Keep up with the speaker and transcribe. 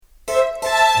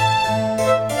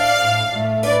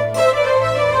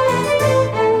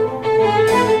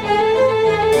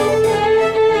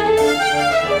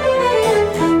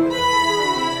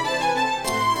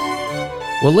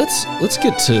Well, let's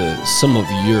get to some of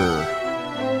your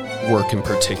work in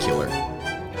particular.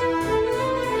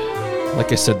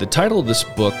 Like I said, the title of this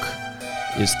book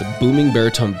is The Booming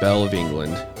Baritone Belle of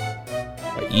England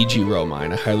by E.G.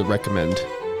 Romine. I highly recommend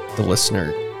the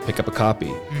listener pick up a copy.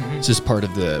 Mm-hmm. This is part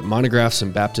of the Monographs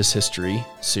in Baptist History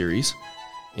series,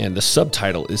 and the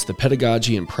subtitle is The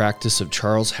Pedagogy and Practice of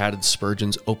Charles Haddon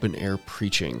Spurgeon's Open-Air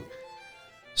Preaching.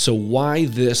 So why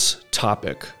this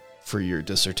topic for your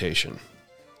dissertation?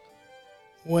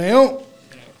 Well,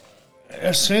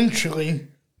 essentially,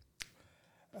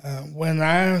 when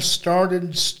I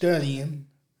started studying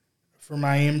for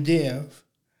my MDiv,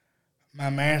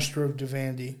 my Master of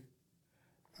Divinity,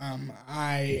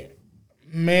 I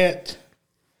met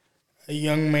a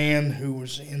young man who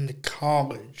was in the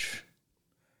college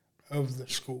of the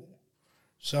school.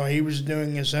 So he was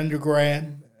doing his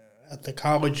undergrad at the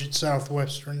college at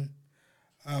Southwestern.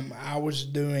 I was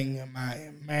doing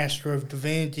my Master of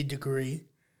Divinity degree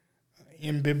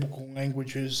in Biblical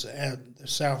Languages at the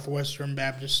Southwestern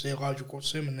Baptist Theological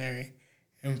Seminary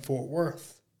in Fort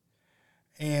Worth.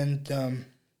 And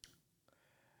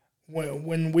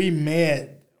when we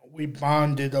met, we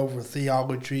bonded over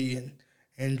theology and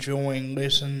enjoying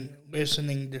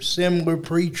listening to similar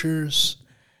preachers.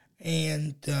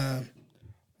 And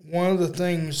one of the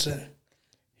things that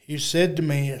he said to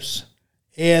me is,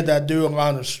 Ed, I do a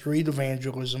lot of street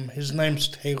evangelism. His name's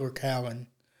Taylor Callan.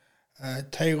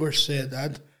 Taylor said, I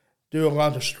do a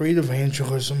lot of street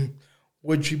evangelism.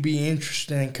 Would you be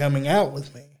interested in coming out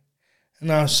with me?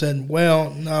 And I said,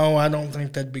 well, no, I don't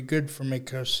think that'd be good for me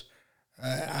because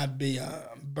I'd be a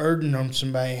burden on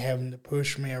somebody having to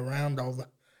push me around all the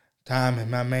time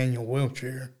in my manual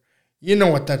wheelchair. You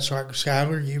know what that's like,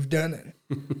 Skylar. You've done it.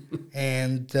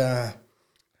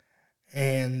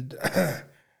 And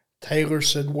Taylor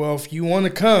said, well, if you want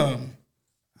to come,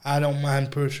 I don't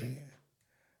mind pushing you.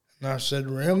 And I said,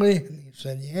 really? And he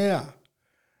said, yeah.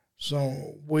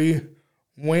 So we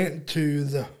went to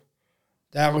the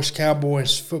Dallas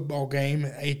Cowboys football game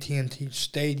at AT&T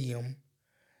Stadium,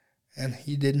 and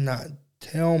he did not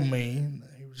tell me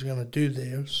that he was going to do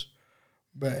this,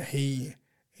 but he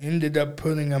ended up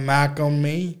putting a mic on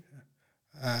me,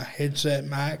 a headset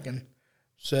mic, and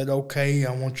said, okay,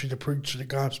 I want you to preach the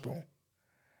gospel.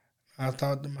 I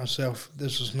thought to myself,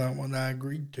 this is not what I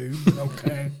agreed to, but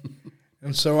okay.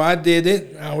 And so I did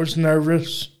it. I was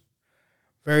nervous,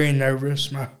 very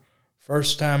nervous. My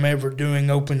first time ever doing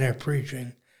open-air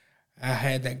preaching. I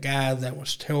had that guy that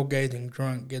was tailgating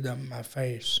drunk get up in my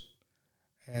face,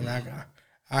 and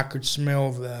I could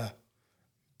smell the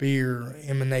beer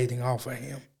emanating off of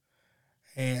him.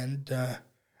 And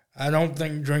I don't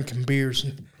think drinking beer's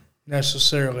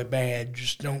necessarily bad.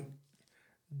 Just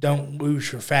don't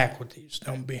lose your faculties.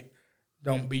 Don't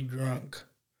be drunk.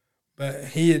 But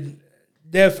he had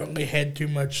definitely had too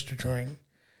much to drink,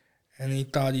 and he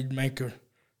thought he'd make a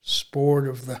sport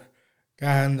of the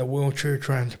guy in the wheelchair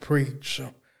trying to preach.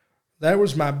 So that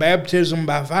was my baptism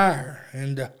by fire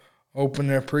and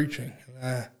open-air preaching.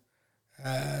 There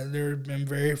have been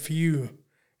very few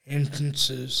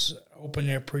instances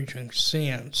open-air preaching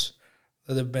since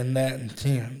that have been that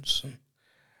intense.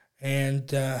 And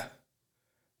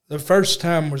the first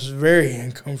time was very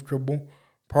uncomfortable,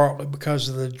 partly because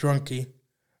of the drunkie.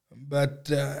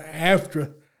 But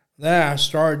after that, I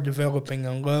started developing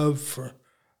a love for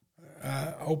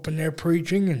open-air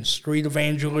preaching and street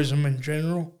evangelism in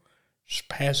general, just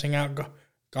passing out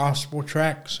gospel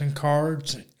tracts and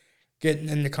cards and getting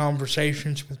into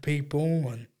conversations with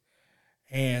people.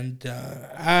 And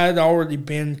I had already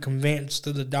been convinced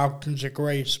of the doctrines of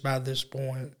grace by this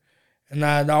point, and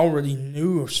I had already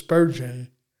knew of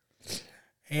Spurgeon.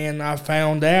 And I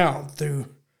found out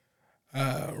through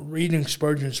reading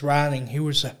Spurgeon's writing, he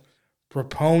was a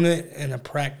proponent and a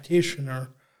practitioner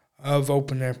of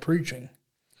open-air preaching.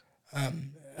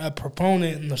 A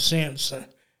proponent in the sense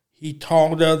that he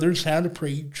taught others how to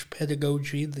preach,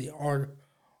 pedagogy, the art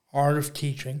of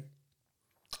teaching.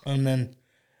 And then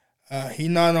he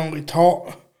not only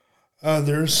taught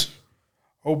others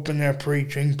open-air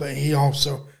preaching, but he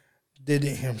also did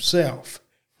it himself.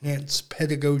 Hence,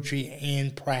 pedagogy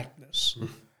and practice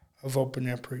of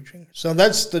open-air preaching. So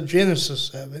that's the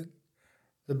genesis of it,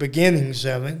 the beginnings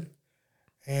of it.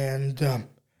 And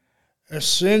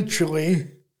essentially,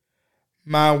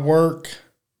 my work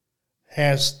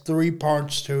has 3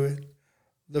 parts to it.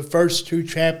 The first 2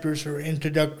 chapters are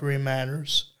introductory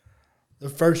matters. The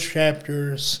first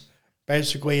chapter is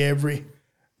basically every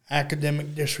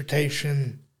academic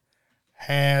dissertation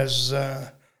has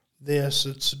this.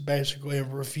 It's basically a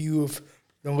review of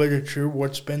the literature,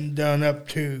 what's been done up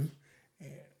to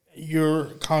your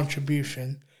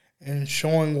contribution. and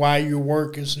showing why your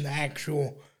work is an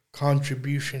actual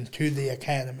contribution to the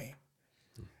academy.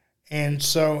 And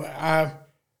so I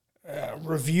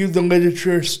review the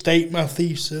literature, state my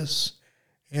thesis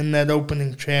in that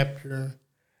opening chapter.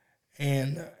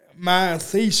 And my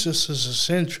thesis is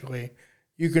essentially,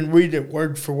 you can read it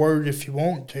word for word if you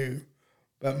want to,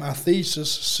 but my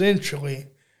thesis essentially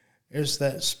is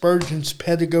that Spurgeon's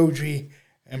pedagogy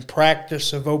and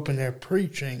practice of open-air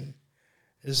preaching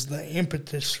is the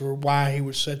impetus for why he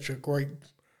was such a great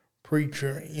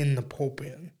preacher in the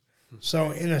pulpit.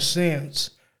 So in a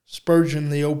sense, Spurgeon,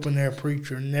 the open-air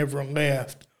preacher, never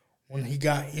left when he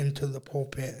got into the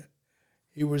pulpit.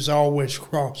 He was always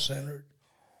cross-centered.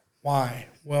 Why?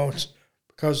 Well, it's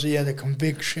because he had a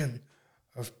conviction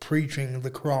of preaching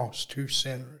the cross to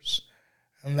sinners.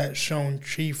 And that's shown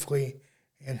chiefly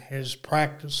in his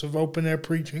practice of open-air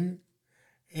preaching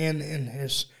and in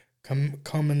his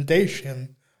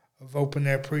commendation of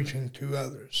open-air preaching to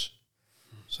others.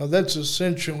 So that's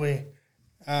essentially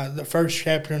the first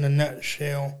chapter in a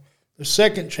nutshell. The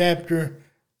second chapter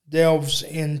delves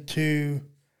into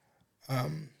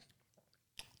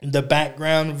the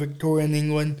background of Victorian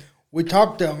England. We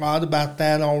talked a lot about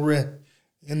that already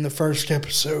in the first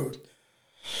episode.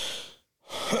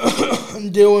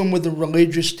 Dealing with the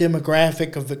religious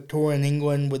demographic of Victorian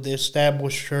England with the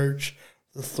established church,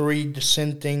 the three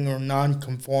dissenting or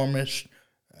nonconformist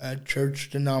church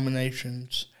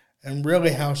denominations, and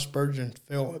really how Spurgeon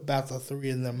felt about the three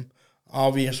of them.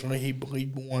 Obviously, he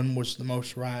believed one was the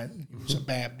most right. He was a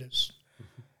Baptist.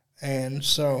 And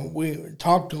so we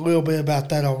talked a little bit about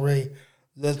that already.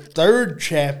 The third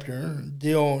chapter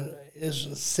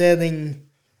is setting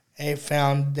a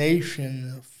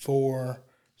foundation for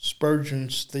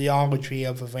Spurgeon's theology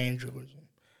of evangelism.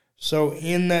 So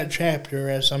in that chapter,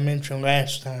 as I mentioned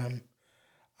last time,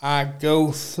 I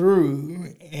go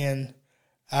through and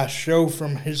I show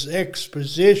from his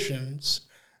expositions,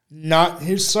 not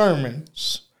his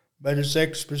sermons, but his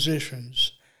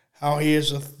expositions, how he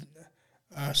is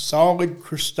a solid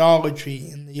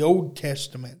Christology in the Old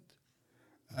Testament,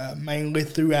 mainly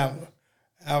throughout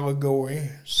allegory,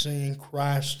 seeing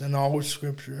Christ in all of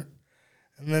Scripture,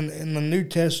 and then in the New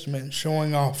Testament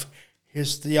showing off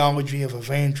his theology of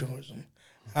evangelism,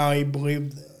 how he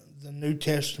believed the New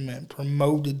Testament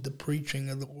promoted the preaching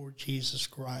of the Lord Jesus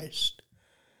Christ.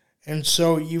 And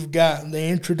so you've got the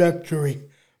introductory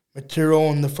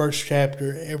material in the first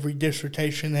chapter. Every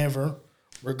dissertation ever,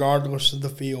 regardless of the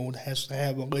field, has to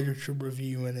have a literature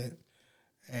review in it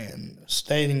and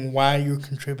stating why you're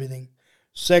contributing.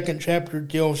 Second chapter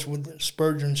deals with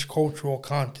Spurgeon's cultural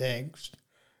context.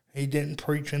 He didn't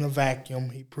preach in a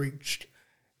vacuum. He preached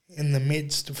in the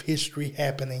midst of history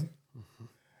happening. Mm-hmm.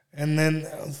 And then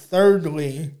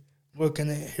thirdly, looking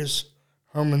at his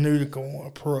hermeneutical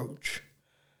approach.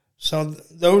 So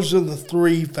those are the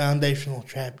three foundational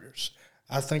chapters.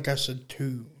 I think I said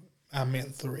two. I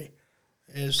meant three.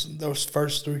 Is those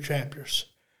first three chapters.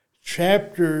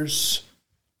 Chapters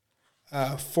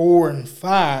 4 and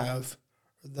 5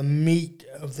 are the meat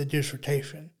of the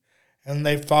dissertation, and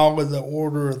they follow the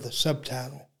order of the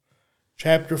subtitle.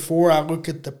 Chapter 4, I look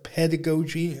at the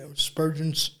pedagogy of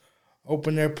Spurgeon's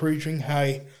open-air preaching, how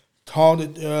he taught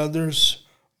it to others,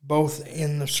 both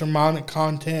in the sermonic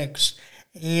context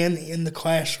and in the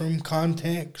classroom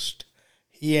context.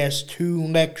 He has 2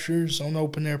 lectures on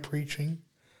open-air preaching.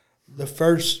 The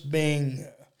first being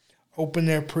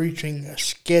open-air preaching, a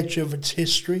sketch of its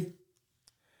history.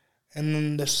 And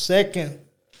then the second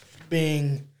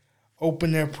being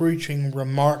open-air preaching,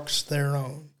 remarks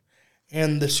thereon.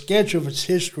 And the sketch of its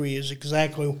history is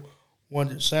exactly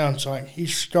what it sounds like. He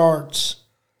starts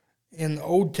in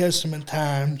Old Testament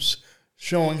times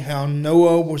showing how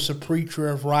Noah was a preacher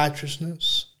of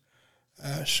righteousness,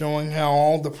 showing how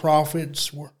all the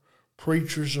prophets were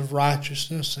preachers of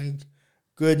righteousness and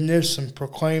goodness and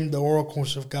proclaimed the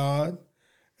oracles of God.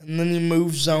 And then he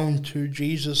moves on to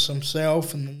Jesus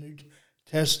himself in the New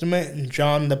Testament and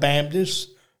John the Baptist,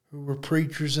 who were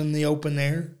preachers in the open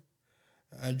air.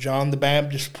 John the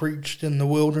Baptist preached in the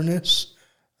wilderness.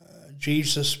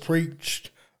 Jesus preached,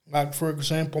 like for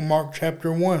example, Mark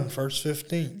chapter 1, verse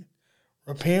 15.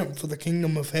 Repent, for the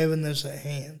kingdom of heaven is at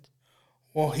hand.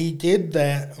 Well, he did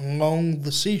that along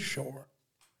the seashore,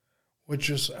 which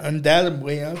is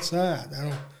undoubtedly outside. I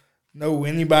don't know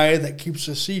anybody that keeps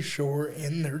a seashore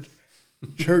in their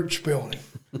church building.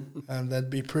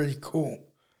 That'd be pretty cool.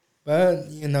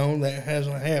 But, that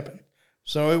hasn't happened.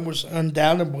 So it was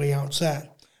undoubtedly outside.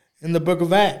 In the book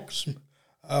of Acts,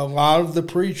 a lot of the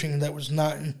preaching that was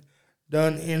not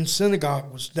done in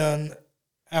synagogue was done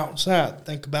outside.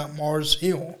 Think about Mars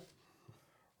Hill,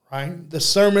 right? The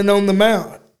Sermon on the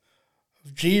Mount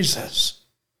of Jesus.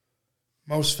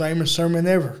 Most famous sermon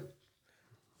ever.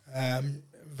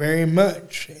 Very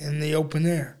much in the open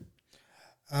air.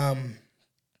 And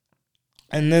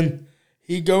then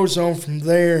he goes on from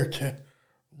there to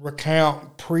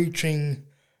recount preaching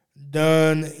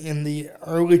done in the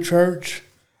early church,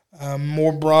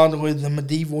 more broadly the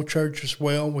medieval church as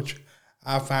well, which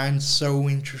I find so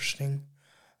interesting.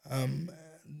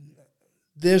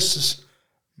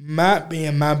 Might be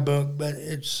in my book, but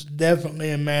it's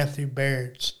definitely in Matthew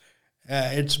Barrett's.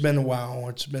 It's been a while.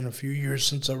 It's been a few years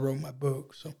since I wrote my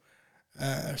book, so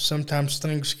sometimes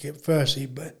things get fuzzy.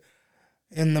 But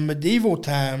in the medieval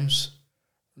times,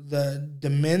 the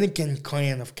Dominican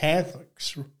clan of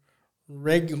Catholics,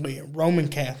 Roman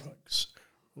Catholics,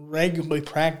 regularly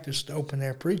practiced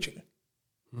open-air preaching.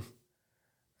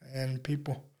 And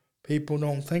people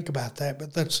don't think about that,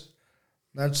 but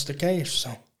that's the case.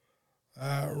 So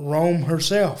Rome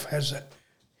herself has a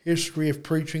history of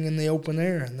preaching in the open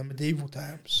air in the medieval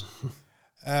times,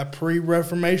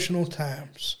 pre-Reformational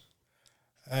times.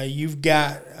 You've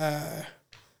got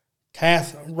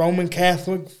Roman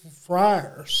Catholic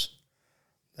friars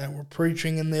that were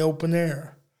preaching in the open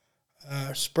air.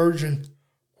 Spurgeon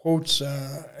quotes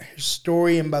a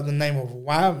historian by the name of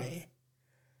Wiley,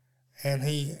 and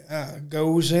he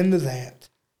goes into that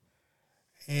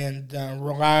and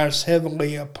relies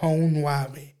heavily upon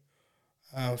Wiley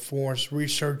for his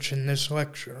research in this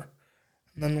lecture.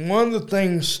 And then one of the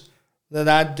things that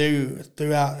I do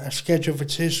throughout a sketch of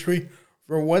its history,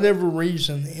 for whatever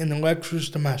reason, in the lectures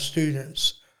to my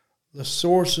students, the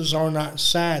sources are not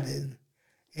cited.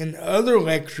 In other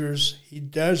lectures, he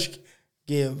does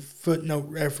give footnote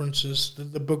references to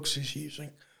the books he's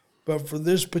using. But for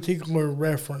this particular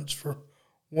reference, for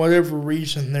whatever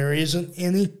reason, there isn't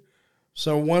any.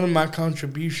 So one of my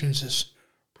contributions is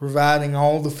providing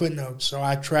all the footnotes. So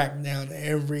I tracked down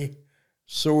every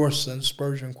source that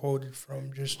Spurgeon quoted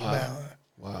from just about.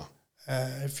 Wow.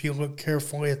 If you look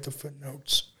carefully at the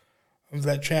footnotes of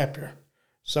that chapter.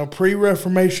 So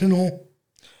pre-Reformational,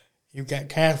 you've got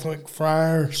Catholic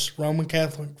friars, Roman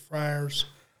Catholic friars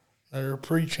that are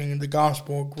preaching the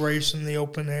gospel of grace in the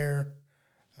open air.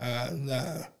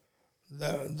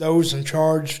 Those in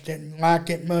charge didn't like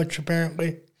it much,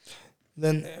 apparently.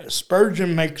 Then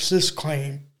Spurgeon makes this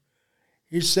claim.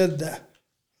 He said that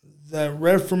the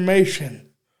Reformation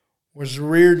was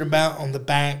reared about on the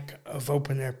back of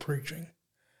open-air preaching.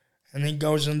 And he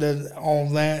goes into all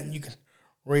that, and you can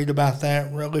read about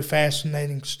that, really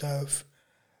fascinating stuff.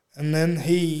 And then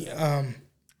he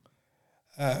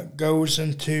goes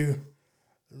into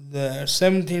the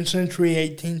 17th century,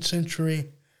 18th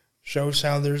century, shows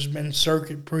how there's been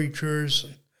circuit preachers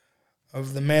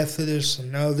of the Methodists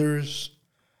and others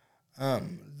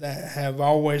that have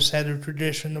always had a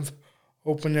tradition of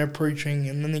open-air preaching.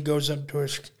 And then he goes up to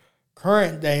his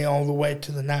current day all the way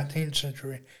to the 19th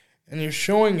century. And he's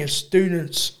showing his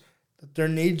students that there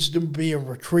needs to be a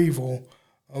retrieval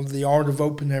of the art of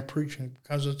open-air preaching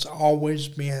because it's always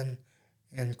been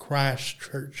in Christ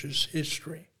Church's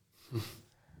history.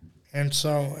 And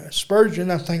so Spurgeon,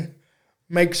 I think,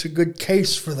 makes a good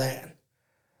case for that.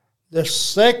 The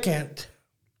second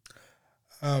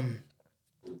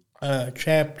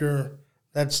chapter,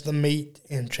 that's the meat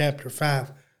in chapter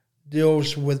 5,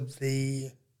 deals with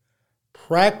the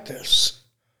practice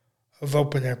of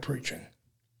open-air preaching.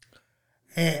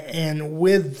 And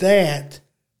with that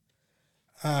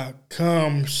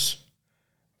comes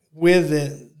with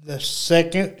it the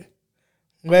second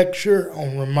lecture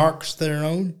on remarks their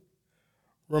own.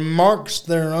 Remarks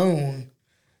their own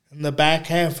in the back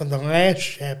half of the last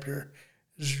chapter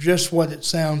is just what it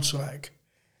sounds like.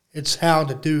 It's how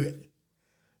to do it.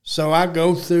 So I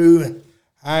go through and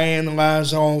I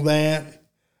analyze all that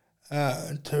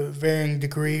to varying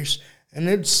degrees. And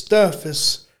it's stuff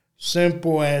as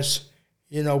simple as,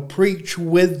 preach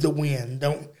with the wind.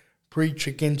 Don't preach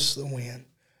against the wind.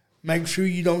 Make sure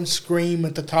you don't scream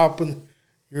at the top of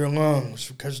your lungs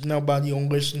because nobody will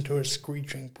listen to a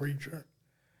screeching preacher.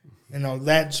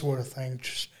 That sort of thing.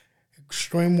 Just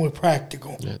extremely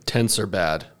practical. Yeah, tents are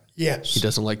bad. Yes. He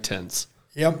doesn't like tents.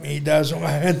 Yep, he doesn't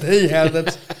like it. Yeah,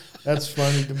 that's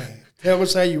funny to me. Tell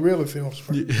us how you really feel,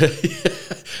 Spurgeon.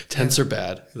 Tents are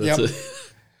bad.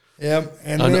 That's Yep.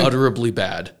 And unutterably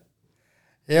bad.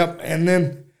 Yep. And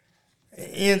then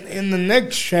in the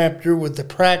next chapter with the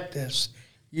practice,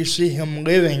 you see him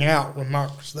living out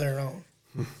remarks their own.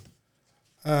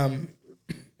 And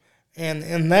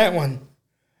in that one,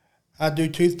 I do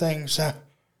two things.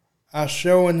 I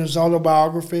show in his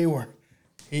autobiography where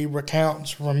he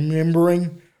recounts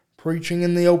remembering preaching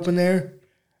in the open air,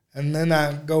 and then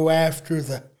I go after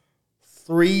the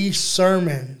 3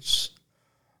 sermons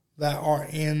that are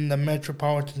in the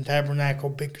Metropolitan Tabernacle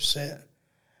Big Cassette.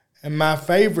 And my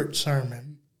favorite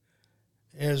sermon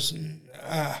is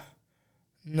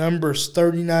Numbers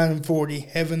 39 and 40,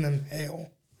 Heaven and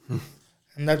Hell.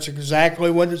 And that's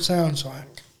exactly what it sounds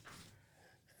like.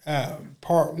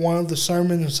 Part 1 of the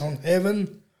sermon is on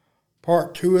heaven.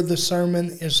 Part 2 of the sermon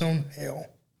is on hell.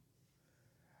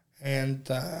 And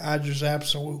I just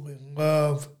absolutely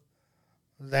love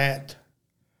that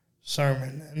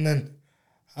sermon. And then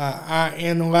I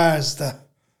analyzed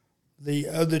the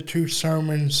other 2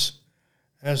 sermons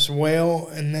as well.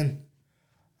 And then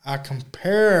I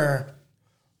compare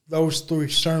those 3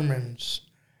 sermons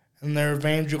and their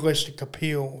evangelistic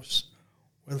appeals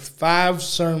with 5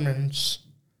 sermons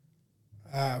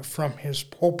from his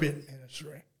pulpit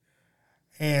ministry.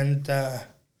 And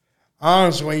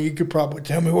honestly, you could probably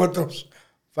tell me what those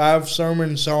 5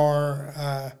 sermons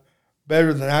are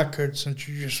better than I could, since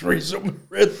you just recently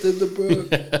read through the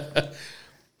book.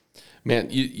 Man,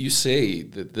 you say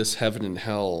that this heaven and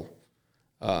hell,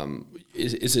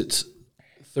 is it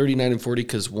 39 and 40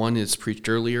 because one is preached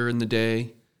earlier in the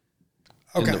day?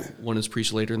 Okay. And one is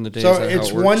preached later in the day? So is that it's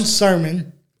how it works? one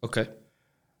sermon. Okay.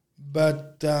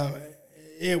 But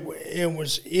it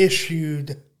was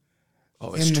issued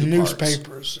in the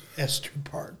newspapers as 2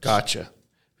 parts. Gotcha.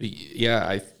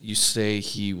 Yeah, you say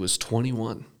he was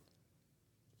 21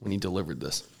 when he delivered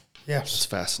this. Yes. That's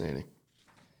fascinating.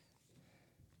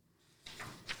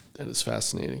 That is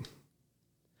fascinating.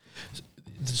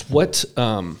 What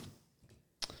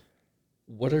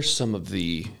are some of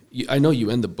the... I know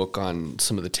you end the book on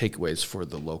some of the takeaways for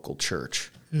the local church.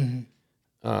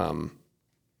 Mm-hmm.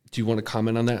 Do you want to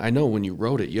comment on that? I know when you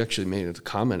wrote it, you actually made a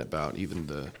comment about even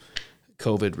the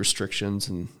COVID restrictions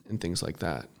and things like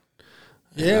that.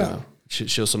 Yeah.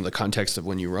 Should show some of the context of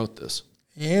when you wrote this.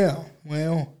 Yeah.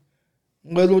 Well,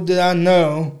 little did I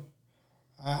know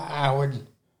I would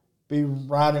be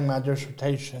writing my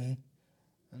dissertation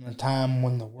in a time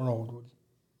when the world would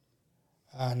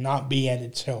not be at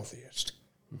its healthiest.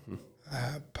 Mm-hmm.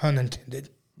 Pun intended.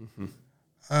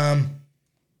 Mm-hmm.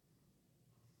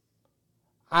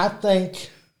 I think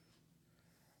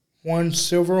one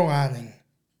silver lining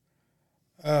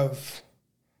of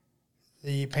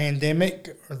the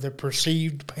pandemic, or the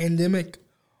perceived pandemic,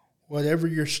 whatever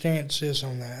your stance is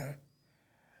on that,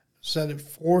 is that it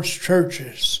forced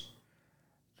churches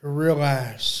to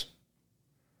realize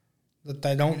that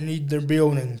they don't need their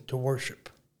building to worship.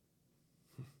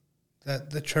 That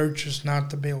the church is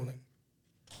not the building,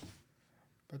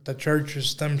 but the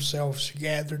churches themselves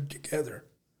gathered together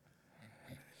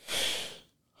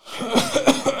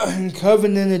and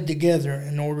covenanted together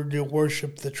in order to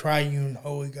worship the triune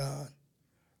holy God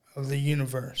of the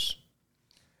universe.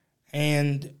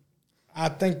 And I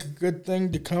think a good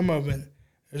thing to come of it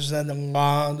is that a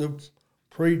lot of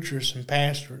preachers and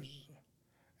pastors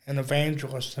and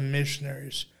evangelists and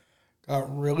missionaries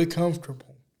got really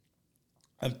comfortable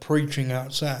at preaching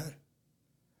outside.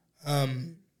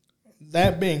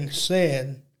 That being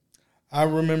said, I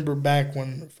remember back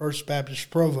when First Baptist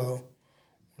Provo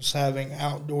was having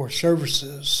outdoor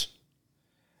services,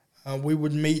 we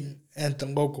would meet at the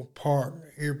local park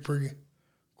here pretty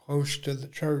close to the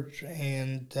church,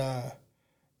 and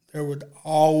there would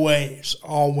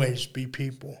always be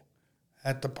people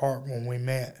at the park when we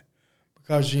met.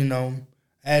 Because,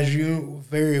 as you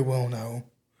very well know,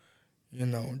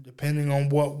 depending on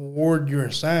what ward you're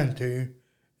assigned to,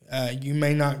 you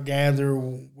may not gather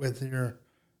with your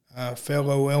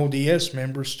fellow LDS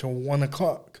members till 1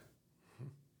 o'clock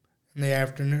in the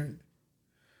afternoon.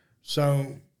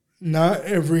 So not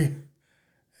every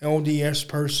LDS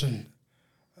person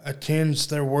attends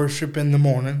their worship in the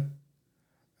morning.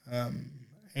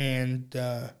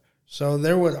 So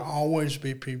there would always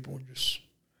be people just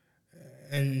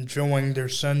enjoying their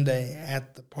Sunday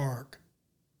at the park.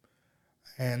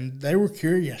 And they were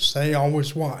curious. They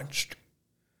always watched.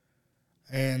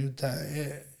 And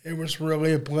it was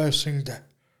really a blessing to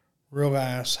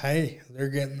realize, hey, they're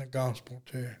getting the gospel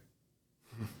too.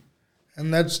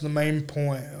 And that's the main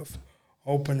point of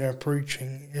open air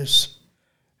preaching is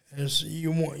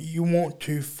you want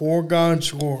to, for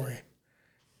God's glory,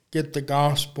 get the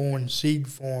gospel in seed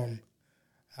form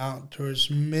out to as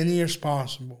many as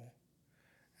possible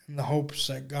in the hopes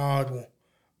that God will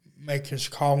make his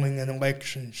calling and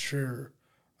election sure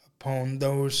upon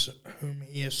those whom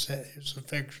he has set his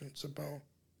affections upon.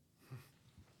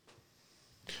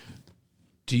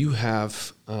 Do you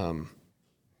have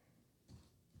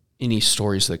any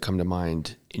stories that come to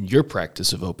mind in your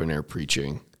practice of open air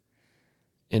preaching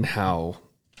and how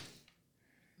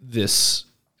this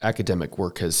academic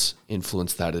work has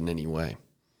influenced that in any way?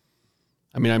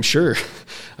 I mean, I'm sure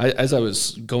As I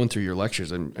was going through your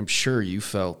lectures, I'm sure you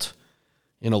felt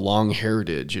in a long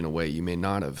heritage in a way you may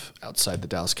not have outside the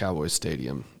Dallas Cowboys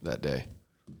stadium that day.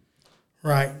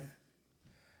 Right.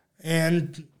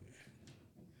 And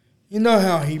you know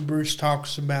how Hebrews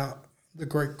talks about the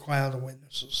great cloud of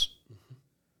witnesses.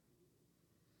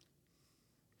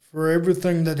 For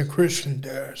everything that a Christian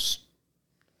does,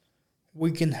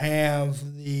 we can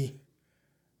have the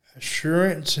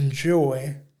assurance and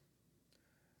joy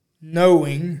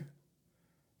knowing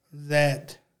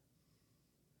that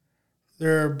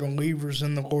there are believers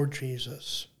in the Lord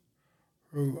Jesus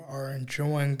who are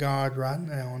enjoying God right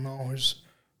now in all his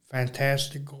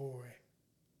fantastic glory.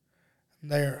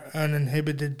 They are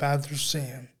uninhibited by their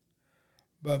sin.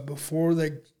 But before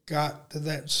they got to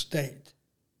that state,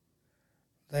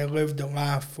 they lived a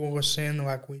life full of sin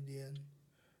like we did,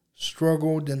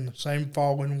 struggled in the same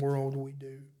fallen world we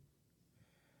do.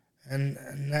 And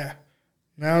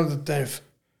now that they've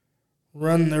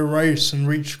run their race and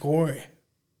reached glory,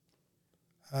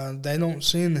 they don't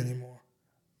sin anymore.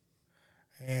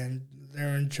 And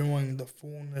they're enjoying the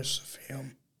fullness of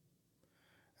him.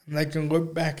 And they can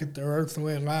look back at their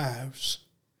earthly lives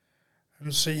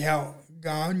and see how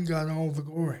God got all the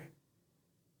glory.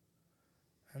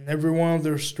 And every one of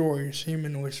their stories,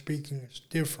 humanly speaking, is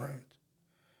different.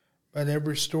 But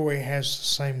every story has the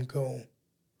same goal: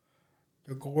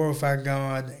 to glorify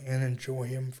God and enjoy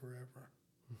him forever.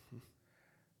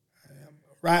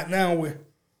 Right now,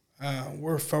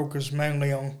 we're focused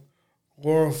mainly on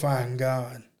glorifying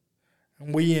God.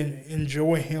 And we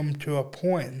enjoy him to a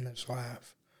point in this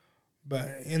life. But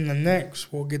in the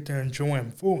next, we'll get to enjoy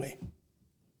him fully.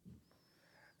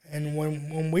 And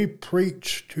when we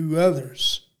preach to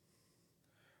others,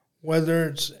 whether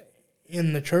it's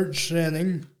in the church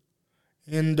setting,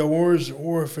 indoors,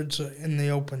 or if it's in the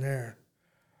open air,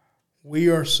 we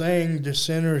are saying to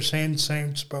sinners and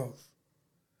saints both,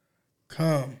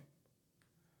 come.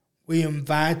 We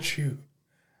invite you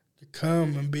to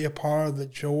come and be a part of the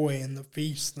joy and the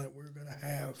feast that we're going to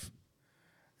have.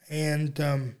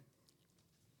 And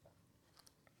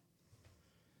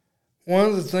one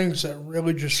of the things that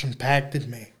really just impacted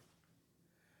me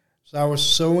is I was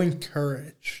so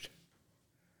encouraged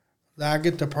that I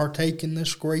get to partake in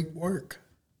this great work,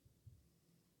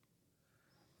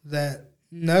 that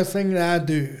nothing that I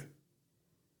do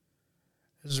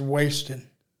is wasted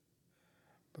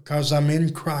because I'm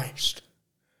in Christ.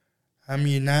 I'm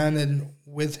united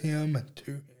with him and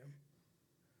to him,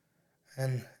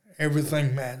 and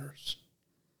everything matters.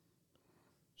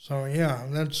 So yeah,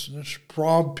 that's this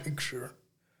broad picture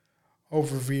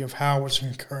overview of how I was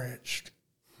encouraged.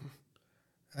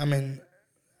 I mean,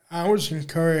 I was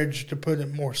encouraged, to put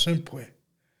it more simply,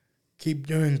 keep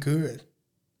doing good.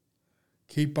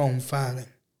 Keep on fighting.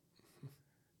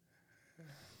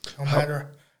 No matter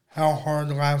how hard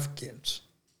life gets.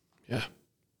 Yeah.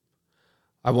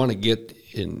 I want to get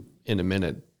in a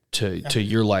minute to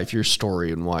your life, your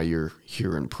story, and why you're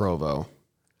here in Provo.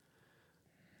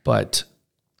 But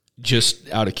just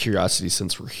out of curiosity,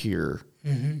 since we're here,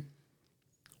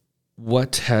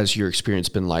 what has your experience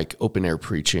been like open air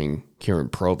preaching here in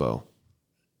Provo?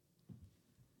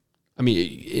 I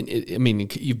mean,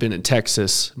 you've been in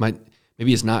Texas.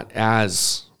 Maybe it's not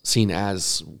as seen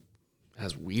as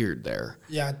weird there.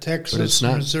 Yeah, Texas,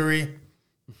 Missouri.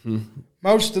 Mm-hmm.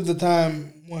 Most of the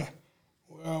time,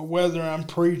 whether I'm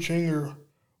preaching or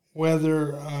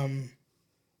whether I'm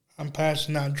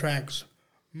passing out tracts,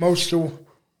 most of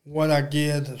what I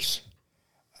get is,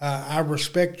 I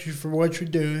respect you for what you're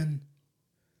doing,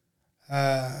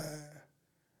 and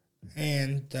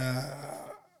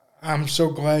I'm so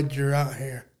glad you're out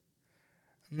here.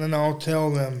 And then I'll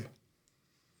tell them,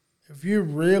 if you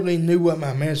really knew what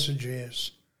my message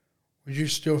is, would you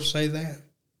still say that?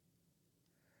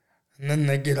 And then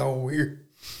they get all weird.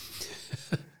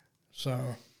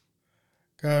 So,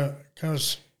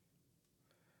 because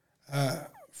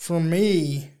for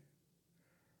me,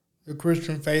 the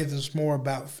Christian faith is more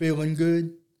about feeling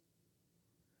good.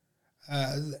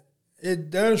 It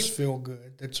does feel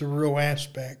good. It's a real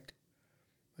aspect.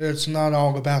 But it's not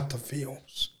all about the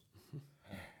feels.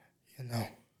 You know.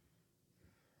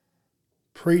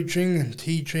 Preaching and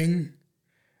teaching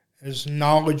is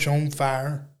knowledge on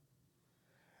fire.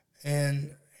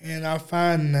 And I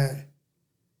find that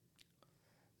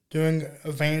doing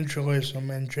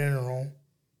evangelism in general,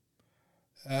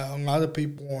 a lot of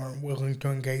people aren't willing to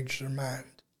engage their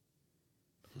mind.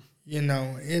 You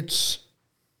know, it's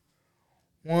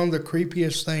one of the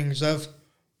creepiest things. I've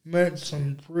met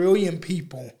some brilliant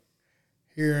people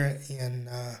here in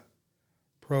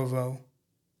Provo.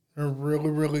 They're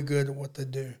really, really good at what they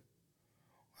do.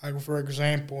 Like, for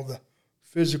example, the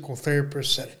physical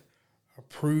therapist that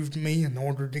approved me in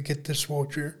order to get this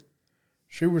wheelchair.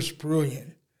 She was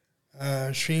brilliant.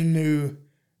 She knew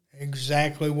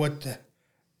exactly what to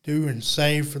do and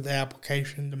say for the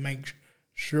application to make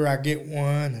sure I get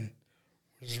one, and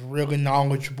was really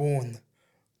knowledgeable in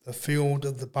the field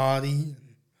of the body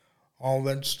and all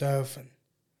that stuff. And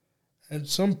at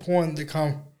some point, the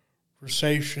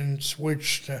conversation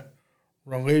switched to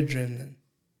religion. And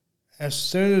as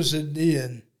soon as it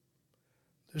did,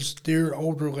 this dear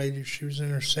older lady, she was in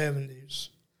her 70s,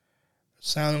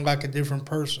 sounded like a different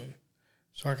person.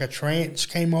 It's like a trance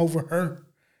came over her,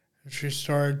 and she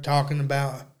started talking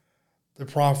about the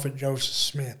prophet Joseph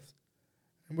Smith.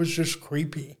 It was just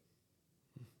creepy.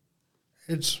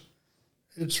 It's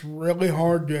really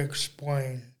hard to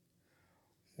explain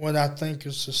what I think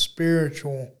is the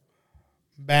spiritual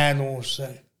battles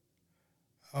that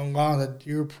a lot of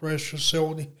dear precious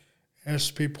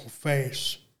LDS people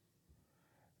face.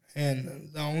 And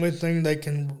the only thing they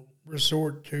can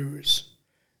resort to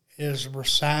is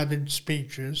recited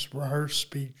speeches, rehearsed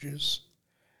speeches,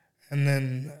 and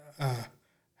then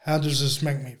how does this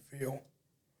make me feel?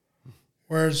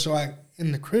 Whereas like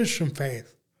in the Christian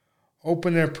faith,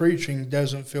 open air preaching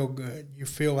doesn't feel good. You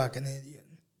feel like an idiot,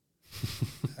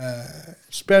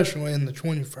 especially in the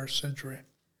 21st century.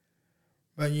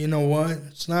 But you know what?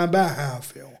 It's not about how I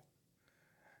feel.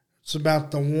 It's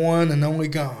about the one and only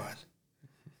God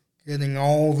getting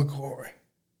all the glory.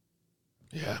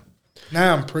 Yeah.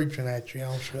 Now I'm preaching at you.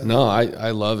 No,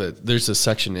 I love it. There's a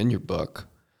section in your book,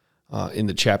 in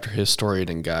the chapter Historian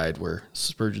and Guide, where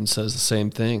Spurgeon says the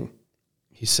same thing.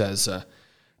 He says,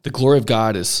 the glory of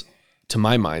God is, to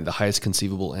my mind, the highest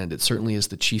conceivable end. It certainly is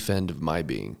the chief end of my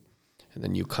being. And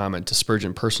then you comment, to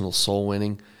Spurgeon, personal soul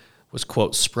winning was,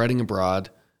 quote, spreading abroad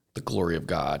the glory of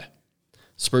God.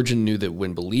 Spurgeon knew that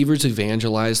when believers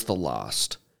evangelize the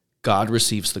lost, God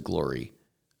receives the glory,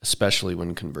 especially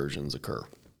when conversions occur.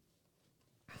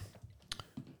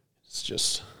 It's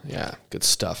just, yeah, good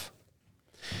stuff.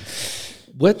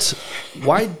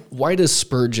 Why does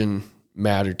Spurgeon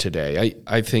matter today?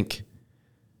 I think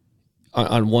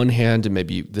on one hand, and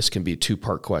maybe this can be a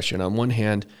two-part question. On one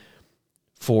hand,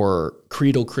 for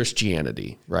creedal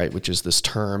Christianity, right, which is this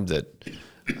term that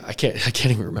I can't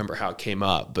even remember how it came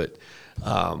up, but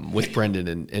with Brendan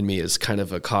and me as kind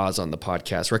of a cause on the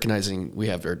podcast, recognizing we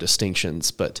have our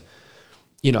distinctions, but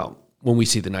you know, when we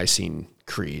see the Nicene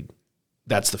Creed,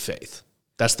 that's the faith.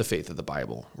 That's the faith of the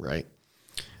Bible, right?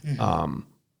 Mm-hmm.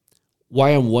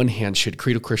 Why on one hand should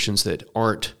creedal Christians that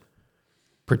aren't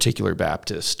particular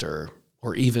Baptist or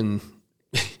even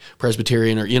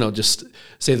Presbyterian, or, you know, just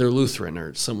say they're Lutheran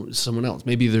or someone else,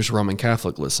 maybe there's Roman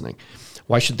Catholic listening,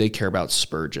 why should they care about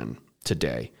Spurgeon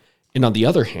today? And on the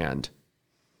other hand,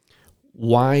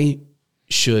 why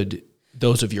should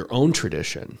those of your own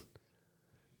tradition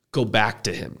go back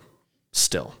to him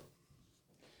still?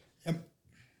 Yep.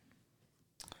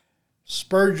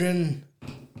 Spurgeon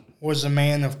was a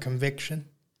man of conviction.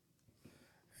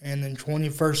 And in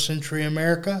 21st century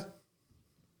America,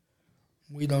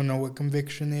 we don't know what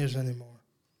conviction is anymore,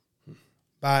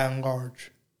 by and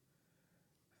large.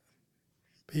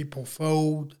 People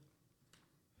fold.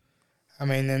 I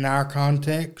mean, in our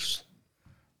context,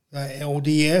 the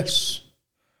LDS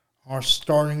are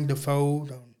starting to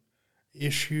fold on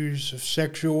issues of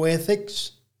sexual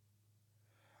ethics.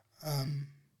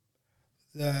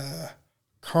 The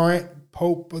current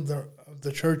Pope of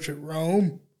the Church at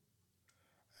Rome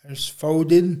has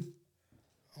folded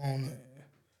on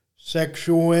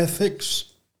sexual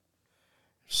ethics.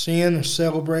 Sin is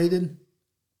celebrated.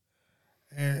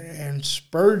 And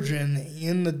Spurgeon,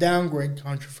 in the downgrade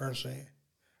controversy,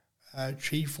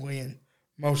 chiefly and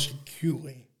most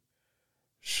acutely,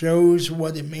 shows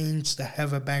what it means to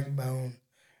have a backbone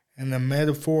and to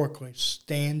metaphorically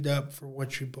stand up for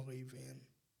what you believe in.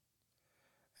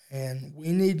 And we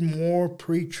need more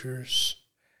preachers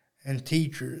and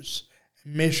teachers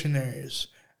and missionaries,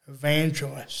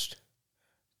 evangelists,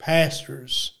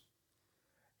 pastors,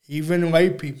 even lay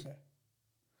people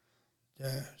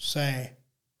to say,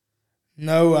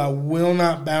 no, I will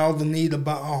not bow the knee to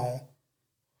Baal.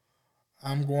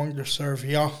 I'm going to serve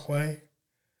Yahweh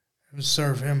and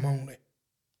serve him only.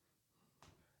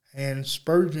 And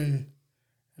Spurgeon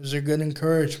is a good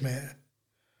encouragement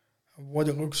of what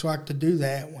it looks like to do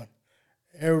that when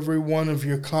every one of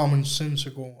your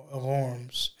commonsensical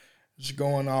alarms is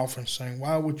going off and saying,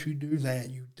 why would you do that,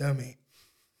 you dummy?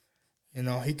 You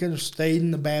know, he could have stayed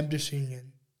in the Baptist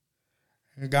Union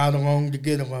and got along to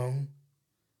get along,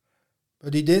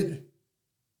 but he didn't.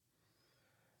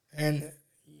 And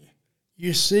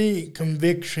you see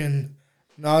conviction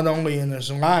not only in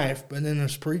his life, but in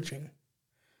his preaching.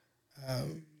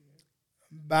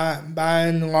 By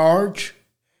and large,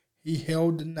 he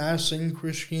held the Nicene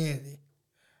Christianity.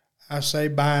 I say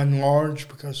by and large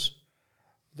because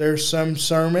there's some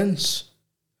sermons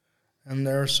and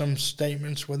there are some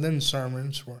statements within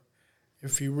sermons where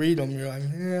if you read them, you're like,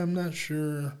 yeah, I'm not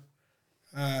sure,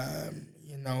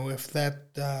 if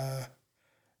that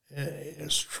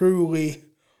is truly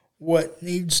what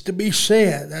needs to be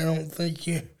said. I don't think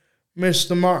you missed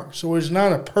the mark. So he's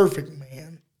not a perfect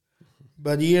man,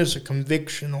 but he is a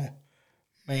convictional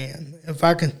man. If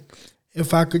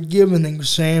I could give an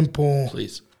example,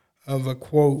 please, of a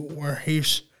quote where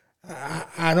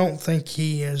I don't think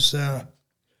he is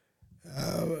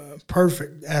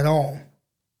perfect at all.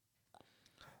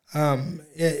 It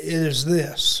is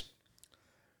this.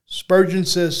 Spurgeon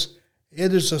says,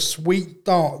 "It is a sweet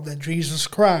thought that Jesus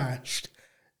Christ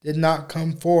did not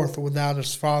come forth without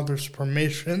his Father's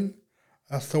permission,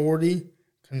 authority,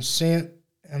 consent,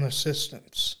 and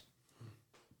assistance."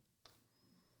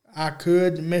 I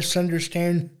could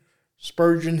misunderstand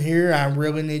Spurgeon here. I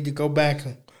really need to go back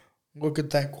and look at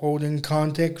that quote in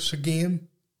context again.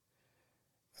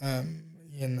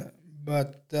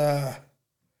 But that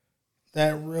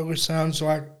really sounds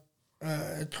like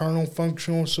eternal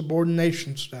functional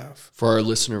subordination stuff. For our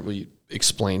listener, will you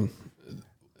explain?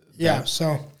 Yeah,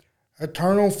 so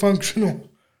eternal functional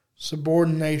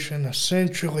subordination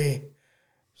essentially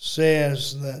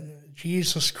says that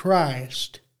Jesus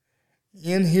Christ,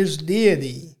 in his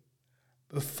deity,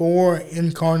 before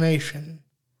incarnation,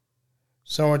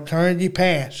 so eternity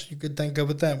past, you could think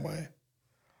of it that way,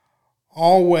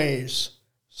 always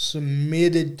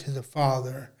submitted to the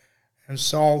Father and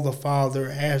saw the Father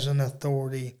as an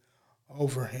authority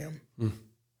over him.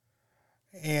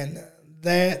 And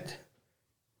that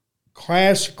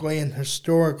classically and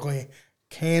historically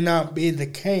cannot be the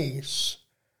case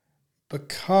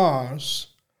because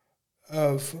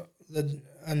of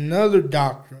another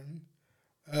doctrine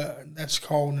that's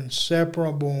called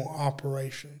inseparable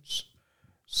operations.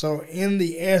 So in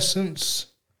the essence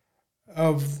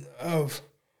of the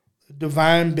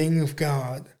divine being of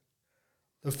God,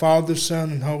 the Father,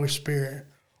 Son, and Holy Spirit,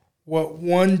 what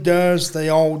one does, they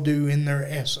all do in their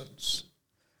essence.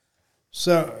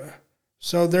 So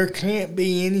there can't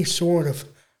be any sort of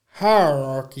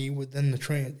hierarchy within the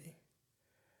Trinity.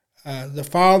 The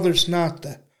Father's not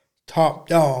the top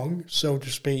dog, so to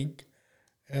speak,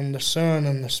 and the Son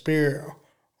and the Spirit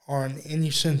are in any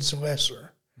sense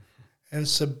lesser. And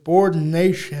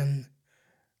subordination,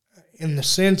 in the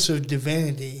sense of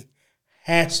divinity,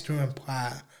 has to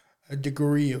imply a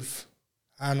degree of,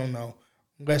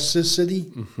 lessicity,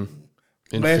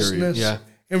 lessness,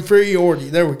 inferiority.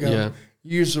 There we go. Yeah.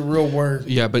 Use the real word.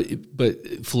 Yeah,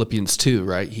 but Philippians 2,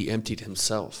 right? He emptied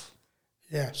himself.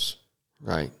 Yes.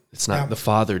 Right. It's not the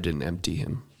Father didn't empty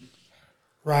him.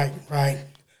 Right.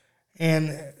 And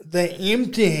the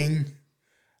emptying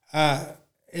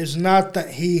is not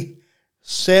that he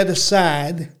set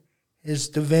aside his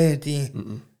divinity.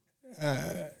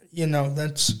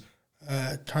 That's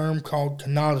a term called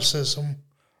kenoticism.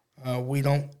 We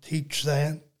don't teach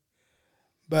that.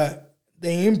 But the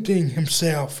emptying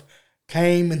himself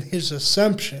came in his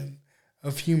assumption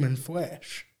of human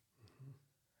flesh.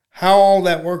 How all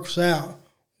that works out,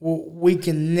 we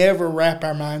can never wrap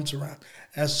our minds around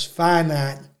as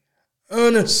finite,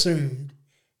 unassumed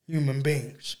human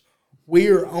beings. We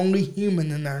are only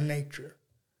human in our nature.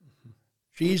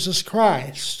 Jesus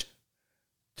Christ,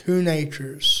 two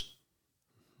natures,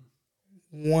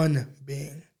 one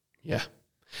being. Yeah.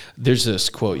 There's this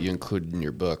quote you included in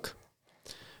your book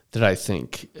that I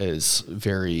think is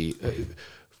very,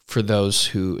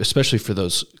 especially for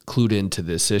those clued into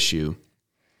this issue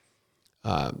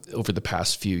over the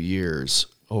past few years,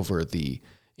 over the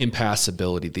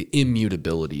impassibility, the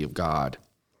immutability of God.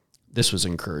 This was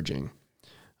encouraging.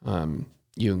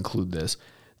 You include this.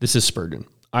 This is Spurgeon.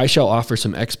 "I shall offer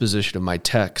some exposition of my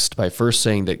text by first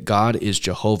saying that God is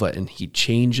Jehovah and he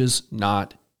changes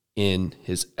not in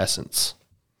his essence."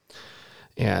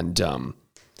 And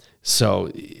let's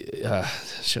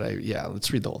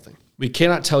read the whole thing. "We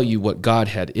cannot tell you what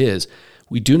Godhead is.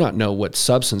 We do not know what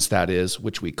substance that is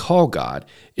which we call God.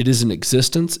 It is an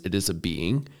existence, it is a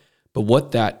being. But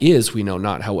what that is, we know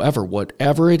not. However,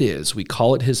 whatever it is, we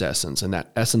call it his essence, and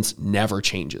that essence never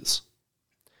changes.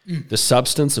 The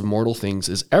substance of mortal things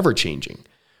is ever changing.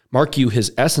 Mark you,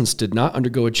 his essence did not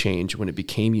undergo a change when it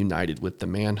became united with the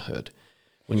manhood.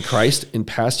 When Christ in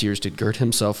past years did gird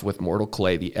himself with mortal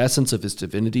clay, the essence of his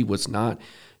divinity was not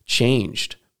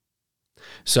changed."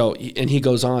 So, and he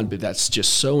goes on, but that's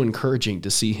just so encouraging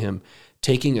to see him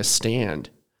taking a stand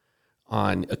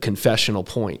on a confessional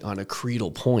point, on a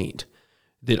creedal point,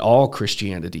 that all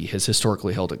Christianity has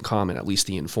historically held in common, at least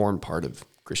the informed part of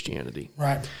Christianity.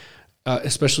 Right.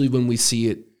 Especially when we see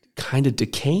it kind of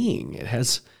decaying.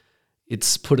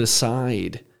 It's put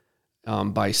aside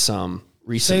by some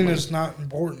recently. Saying it's not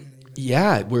important. Even.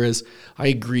 Yeah, whereas I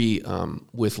agree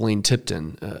with Lane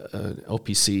Tipton, an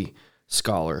LPC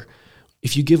scholar.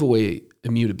 If you give away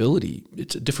immutability,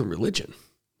 it's a different religion.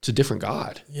 It's a different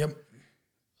God. Yep.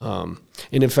 And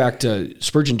in fact,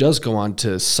 Spurgeon does go on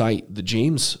to cite the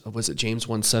James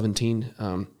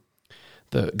 1:17,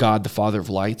 the God, the Father of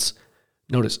lights.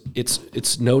 Notice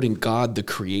it's noting God, the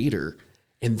Creator,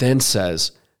 and then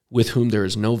says, with whom there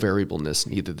is no variableness,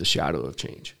 neither the shadow of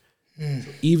change. So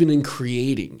even in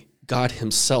creating, God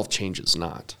himself changes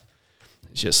not.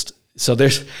 So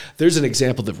there's an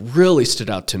example that really stood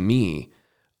out to me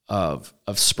of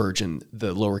Spurgeon,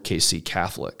 the lowercase c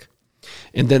Catholic.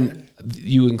 And then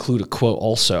you include a quote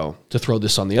also to throw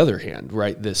this on the other hand,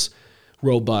 right? This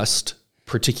robust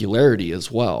particularity as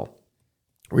well,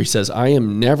 where he says, I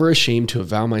am never ashamed to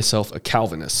avow myself a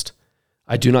Calvinist.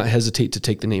 I do not hesitate to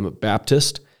take the name of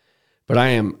Baptist, but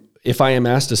if I am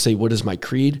asked to say, what is my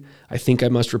creed? I think I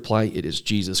must reply, it is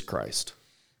Jesus Christ.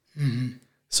 Mm-hmm.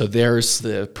 So there's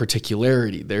the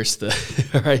particularity, there's the,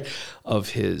 right, of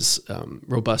his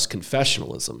robust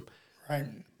confessionalism. Right.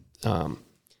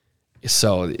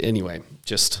 So anyway,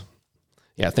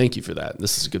 thank you for that.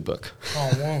 This is a good book.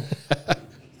 Oh, well,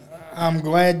 I'm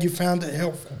glad you found it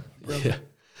helpful, brother. Yeah.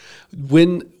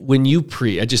 When you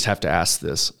preach, I just have to ask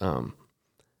this.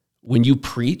 When you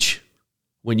preach,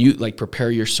 when you prepare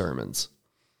your sermons,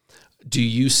 do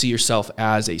you see yourself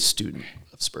as a student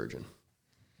of Spurgeon?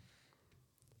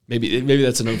 Maybe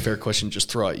that's an unfair question. Just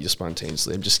throw at you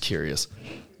spontaneously. I'm just curious.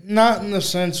 Not in the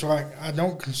sense I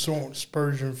don't consult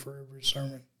Spurgeon for every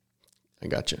sermon. I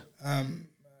got you.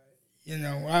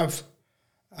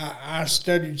 I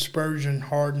studied Spurgeon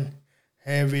hard and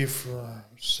heavy for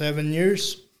 7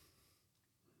 years.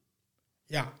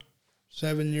 Yeah,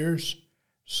 7 years.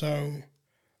 So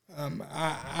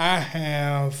I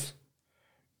have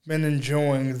been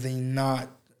enjoying the not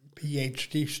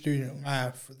PhD student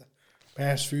life for the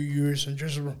past few years and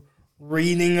just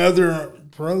reading other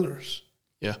brothers.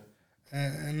 Yeah.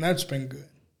 And that's been good.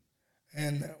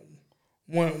 And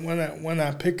when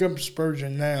I pick up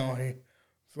Spurgeon now, he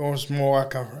feels more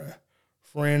like a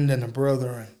friend and a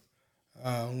brother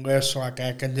and less like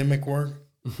academic work.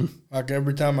 Mm-hmm. Like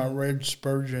every time I read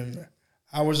Spurgeon,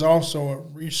 I was also a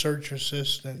research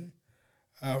assistant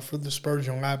for the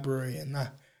Spurgeon Library, and I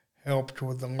helped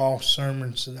with the lost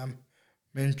sermons that I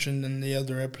mentioned in the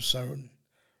other episode.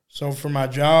 So for my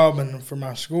job and for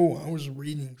my school, I was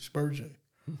reading Spurgeon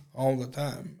all the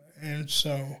time. And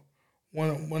so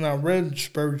when I read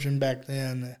Spurgeon back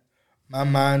then, my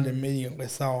mind immediately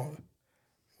thought,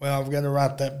 well, I've got to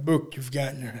write that book you've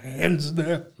got in your hands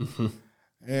now. Mm-hmm.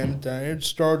 And it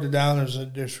started out as a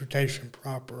dissertation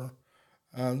proper.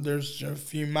 There's a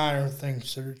few minor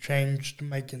things that are changed to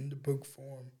make it into book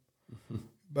form. Mm-hmm.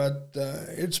 But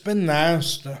it's been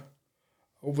nice to,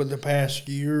 over the past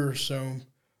year or so,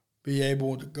 be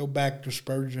able to go back to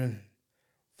Spurgeon,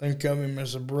 think of him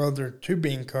as a brother to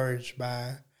be encouraged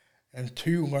by and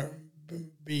to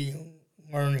be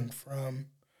learning from.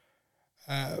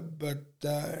 But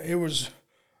it was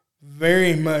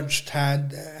very much tied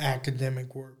to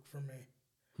academic work for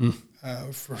me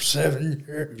for 7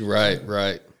 years.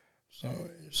 Right.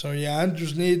 So yeah, I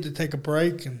just needed to take a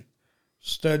break and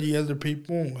study other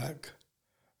people like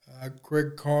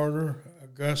Craig Carter,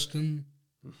 Augustine.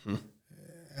 Mm-hmm.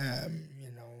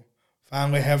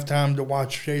 Finally have time to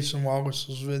watch Jason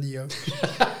Wallace's videos.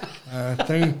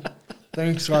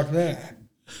 Things like that.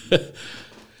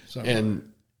 So,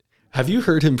 and have you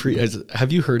heard him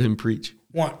preach?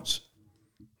 Once.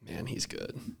 Man, he's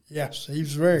good. Yes,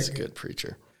 he's very good. He's a good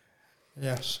preacher.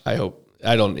 Yes. I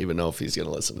don't even know if he's going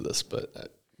to listen to this,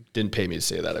 but didn't pay me to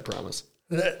say that, I promise.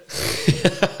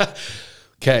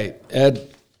 Okay, Ed,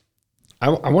 I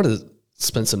want to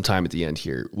spend some time at the end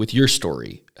here with your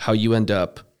story, how you end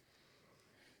up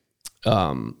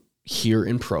here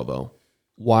in Provo.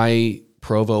 Why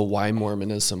Provo? Why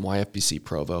Mormonism? Why FBC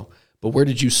Provo? But where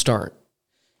did you start?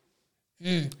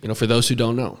 For those who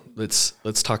don't know, let's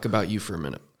talk about you for a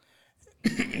minute.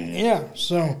 Yeah,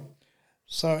 so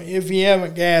if you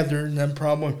haven't gathered, then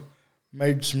probably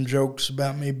made some jokes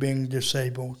about me being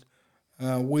disabled.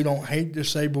 We don't hate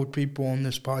disabled people on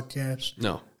this podcast.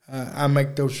 No. I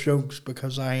make those jokes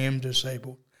because I am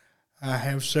disabled. I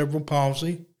have cerebral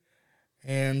palsy,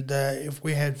 and if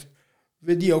we had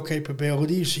video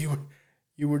capabilities,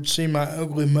 you would see my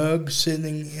ugly mug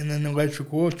sitting in an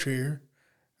electric wheelchair.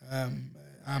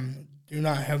 I do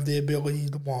not have the ability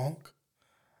to walk.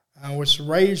 I was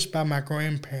raised by my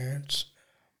grandparents,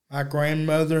 my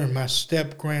grandmother and my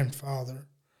step-grandfather.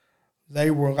 They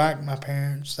were like my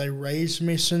parents. They raised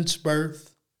me since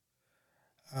birth.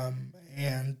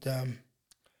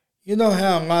 You know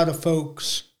how a lot of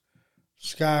folks,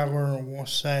 Skylar, will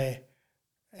say,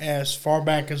 as far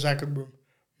back as I could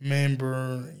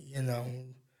remember,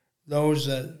 those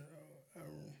that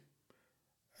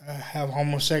have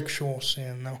homosexual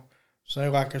sin. They'll say,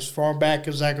 like, as far back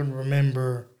as I can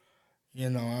remember,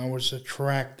 I was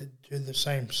attracted to the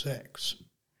same sex.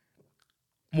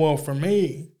 Well, for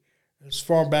me, as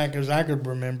far back as I could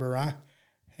remember, I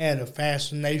had a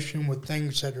fascination with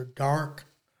things that are dark,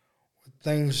 with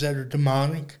things that are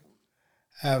demonic.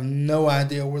 I have no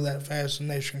idea where that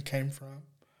fascination came from.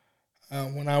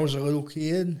 When I was a little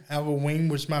kid, Halloween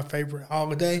was my favorite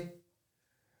holiday,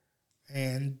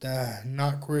 and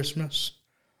not Christmas,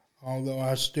 although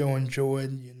I still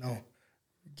enjoyed,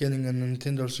 getting a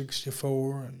Nintendo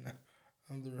 64 and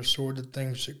other assorted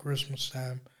things at Christmas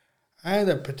time. I had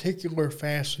a particular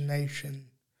fascination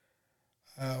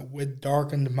with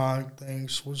dark and demonic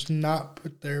things. Was not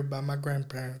put there by my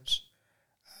grandparents.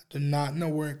 I did not know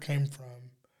where it came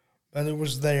from, but it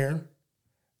was there.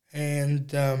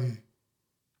 And as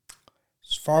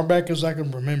far back as I can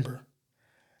remember,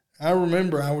 I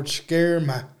remember I would scare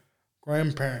my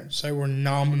grandparents. They were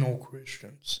nominal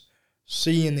Christians,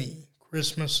 C&E,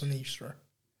 Christmas and Easter.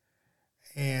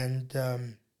 And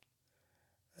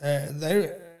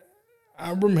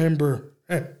I remember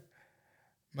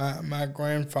my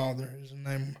grandfather, his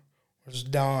name was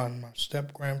Don, my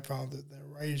step-grandfather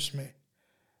that raised me.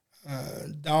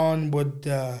 Don would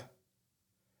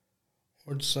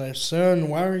say, "Son,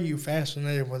 why are you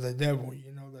fascinated with the devil?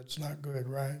 That's not good,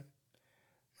 right?"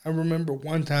 I remember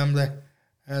one time they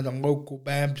had a local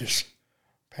Baptist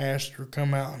pastor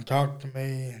come out and talk to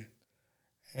me,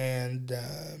 and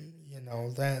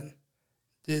that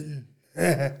didn't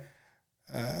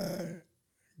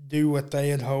do what they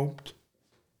had hoped.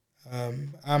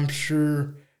 I'm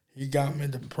sure he got me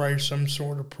to pray some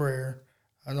sort of prayer.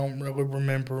 I don't really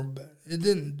remember, but it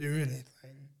didn't do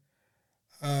anything.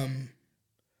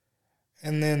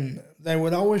 And then they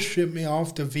would always ship me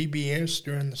off to VBS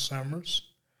during the summers,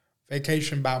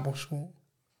 Vacation Bible School.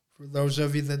 For those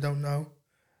of you that don't know,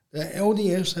 the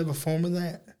LDS have a form of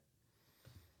that,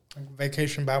 like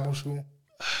Vacation Bible School.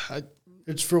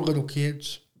 It's for little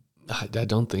kids. I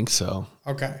don't think so.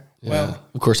 Okay. Yeah. Well,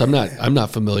 of course, I'm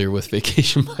not familiar with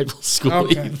Vacation Bible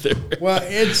School either. Well,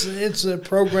 it's a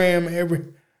program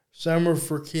every summer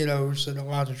for kiddos that a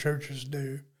lot of churches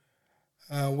do.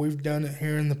 We've done it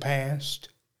here in the past,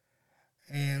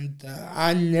 and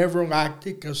I never liked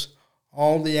it because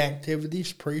all the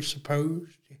activities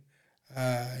presupposed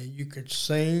you could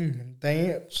sing and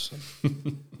dance,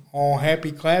 and all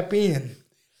happy clappy,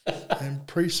 and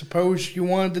presupposed you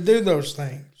wanted to do those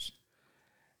things.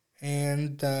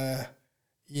 And, I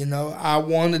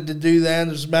wanted to do that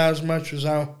about as much as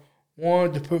I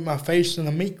wanted to put my face in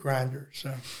a meat grinder.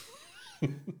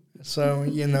 So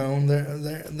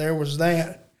there was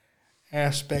that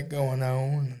aspect going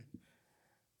on.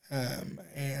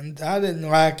 And I didn't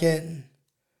like it,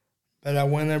 but I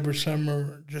went every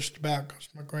summer just about because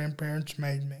my grandparents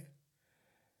made me.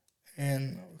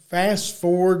 And fast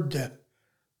forward to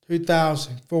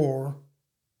 2004,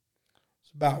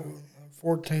 it's about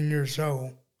 14 years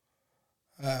old,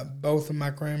 both of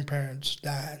my grandparents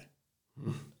died.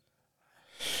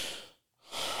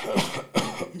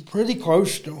 Pretty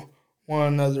close to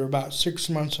one another, about 6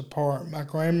 months apart. My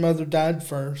grandmother died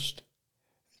first,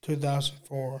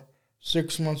 2004.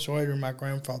 6 months later, my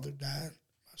grandfather died,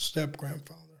 my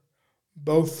step-grandfather,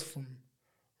 both from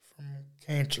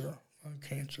cancer, lung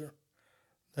cancer.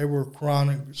 They were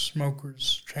chronic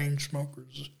smokers, chain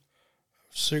smokers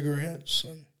of cigarettes,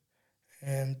 and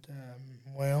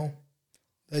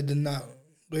they did not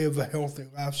live a healthy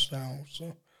lifestyle.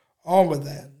 So all of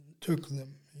that took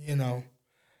them,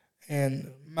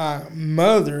 And my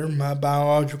mother, my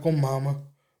biological mama,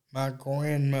 my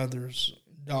grandmother's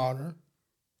daughter,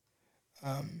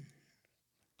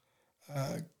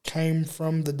 came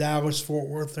from the Dallas-Fort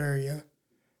Worth area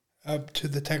up to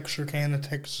the Texarkana,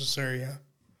 Texas area,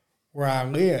 where I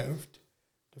lived,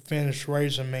 to finish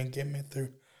raising me and get me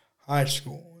through high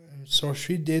school. And so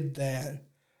she did that.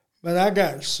 But I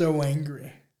got so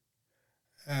angry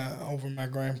over my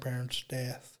grandparents'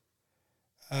 death.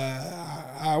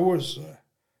 I was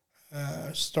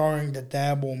starting to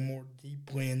dabble more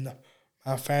deeply in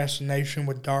my fascination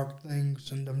with dark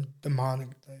things and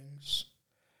demonic things.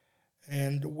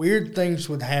 And weird things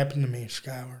would happen to me,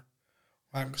 Skylar,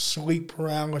 like sleep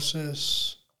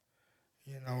paralysis,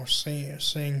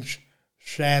 seeing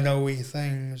shadowy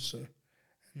things in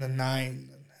the night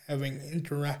and having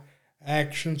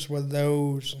interactions with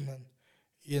those. And then,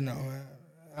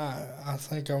 I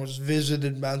think I was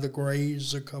visited by the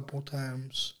Greys a couple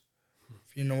times,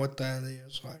 if you know what that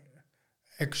is, like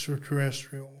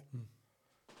extraterrestrial,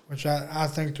 which I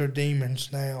think they're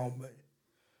demons now,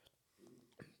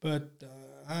 but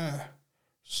I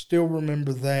still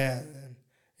remember that. And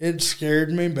it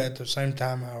scared me, but at the same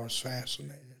time I was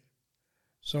fascinated.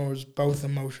 So it was both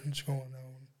emotions going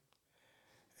on.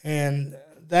 And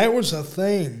that was a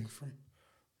thing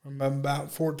from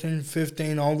about 14,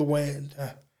 15, all the way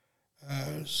to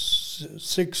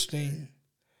 16.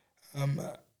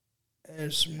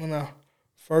 As when I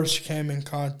first came in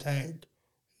contact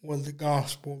with the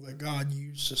gospel that God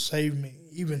used to save me.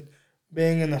 Even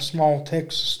being in a small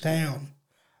Texas town,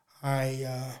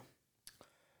 I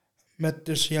met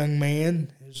this young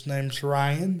man. His name's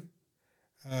Ryan.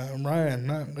 Ryan,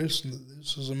 not listening to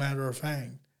this, as a matter of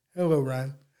fact. Hello,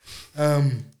 Ryan.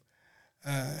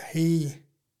 He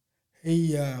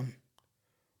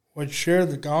would share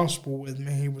the gospel with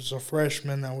me. He was a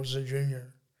freshman, I was a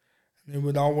junior. And he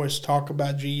would always talk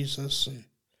about Jesus,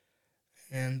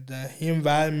 and he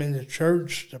invited me to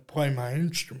church to play my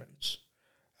instruments.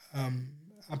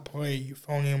 I play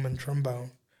euphonium and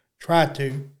trombone. Try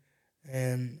to,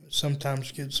 and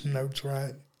sometimes get some notes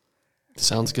right.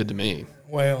 Sounds good to me.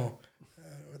 Well,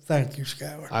 thank you,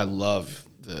 Skylar. I love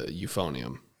the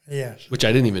euphonium. Yes. Which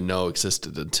I didn't even know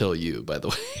existed until you, by the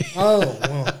way.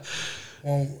 Oh,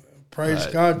 well, praise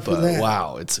God for that.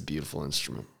 Wow, it's a beautiful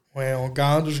instrument. Well,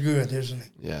 God is good, isn't he?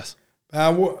 Yes.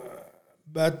 So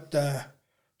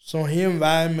he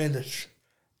invited me to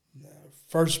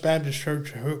First Baptist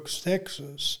Church of Hooks,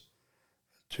 Texas,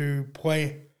 to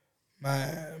play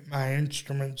my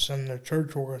instruments in the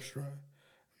church orchestra.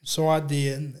 So I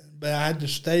did, but I had to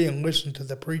stay and listen to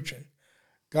the preaching.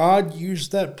 God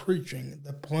used that preaching,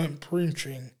 the blunt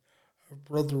preaching of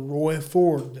Brother Roy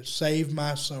Ford, to save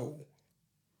my soul.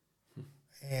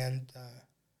 And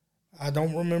I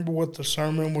don't remember what the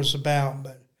sermon was about,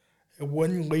 but it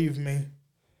wouldn't leave me.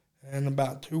 And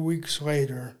about 2 weeks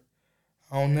later,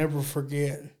 I'll never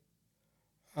forget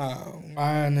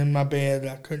lying in my bed.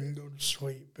 I couldn't go to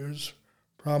sleep. It was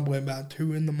probably about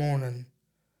 2 a.m.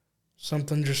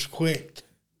 Something just clicked.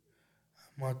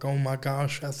 I'm like, oh my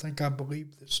gosh, I think I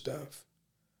believe this stuff.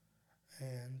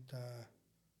 And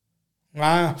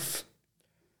life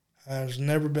has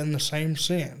never been the same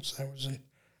since. That was in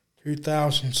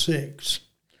 2006.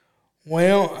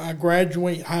 Well, I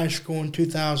graduate high school in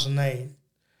 2008.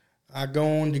 I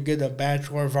go on to get a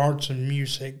Bachelor of Arts in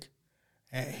Music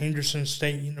at Henderson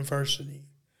State University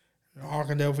in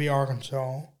Arkadelphia,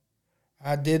 Arkansas.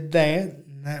 I did that,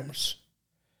 and that was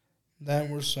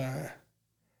the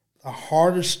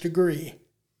hardest degree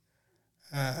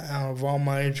out of all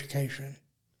my education.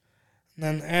 And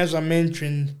then, as I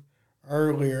mentioned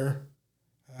earlier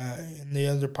in the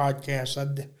other podcast, I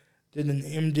did an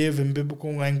MDiv in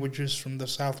Biblical Languages from the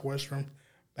Southwestern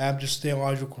Baptist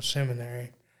Theological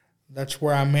Seminary. That's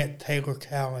where I met Taylor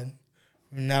Callan,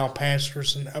 who now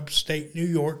pastors in upstate New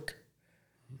York,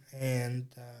 and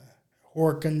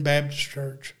Horkin Baptist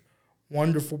Church.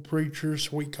 Wonderful preacher,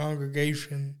 sweet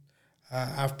congregation.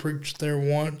 I've preached there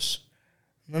once.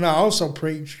 And then I also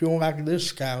preached, you'll like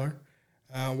this, Skylar.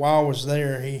 While I was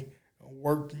there, he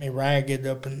worked me ragged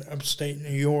up in upstate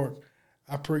New York.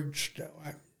 I preached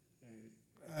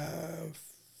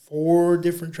 4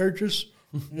 different churches,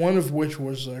 one of which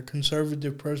was a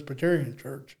Conservative Presbyterian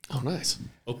church. Oh, nice.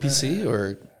 OPC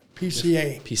or?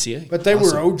 PCA. PCA. But they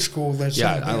were old school. They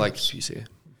yeah, I like PCA.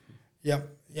 Yep.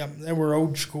 They were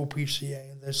old school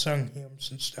PCA. They sung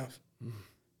hymns and stuff.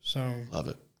 So love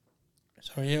it.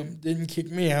 So, didn't kick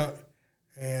me out.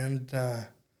 And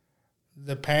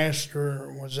the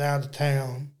pastor was out of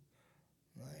town,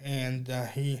 and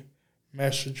he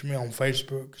messaged me on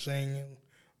Facebook saying he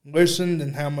listened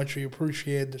and how much he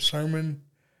appreciated the sermon.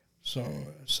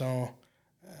 So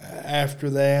after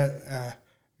that, I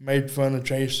made fun of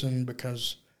Jason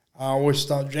because I always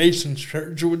thought Jason's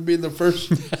church would be the first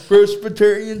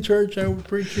Presbyterian church I would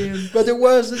preach in, but it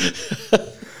wasn't.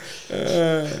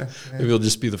 Maybe it'll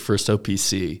just be the first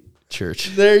OPC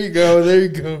church. There you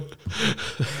go.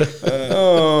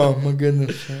 Oh, my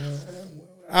goodness.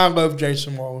 I love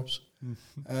Jason Wallace.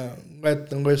 Let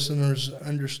the listeners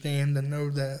understand and know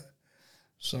that.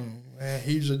 So,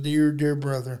 he's a dear, dear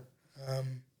brother.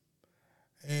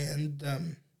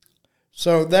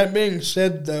 So, that being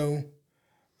said, though,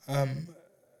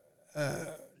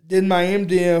 did my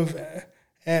MDiv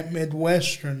at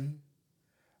Midwestern,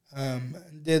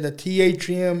 did a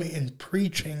THM in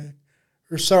preaching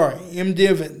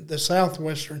MDiv at the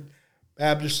Southwestern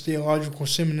Baptist Theological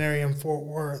Seminary in Fort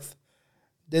Worth.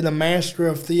 Did a Master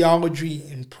of Theology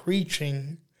in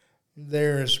Preaching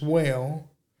there as well.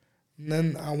 And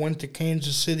then I went to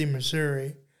Kansas City,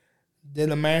 Missouri. Did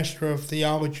a Master of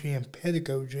Theology in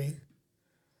Pedagogy.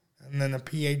 And then a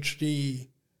PhD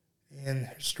in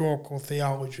Historical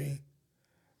Theology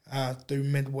through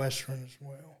Midwestern as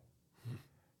well.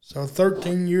 So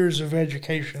 13 years of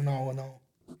education all in all.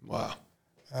 Wow.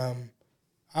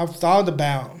 I've thought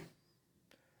about,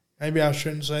 maybe I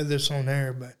shouldn't say this on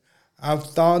air, but I've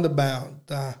thought about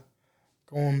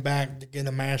going back to get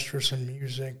a master's in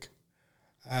music,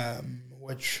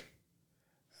 which,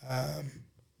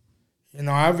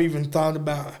 I've even thought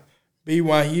about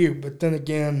BYU, but then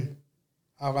again,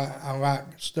 I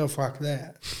like stuff like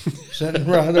that. Sitting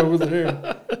right over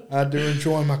there, I do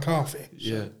enjoy my coffee.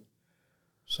 Yeah.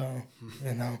 So,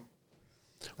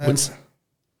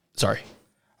 Sorry.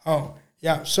 Oh,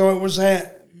 yeah. So it was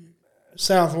at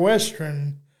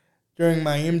Southwestern during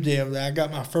my MDiv that I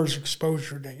got my first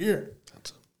exposure to here.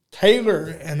 Taylor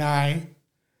and I,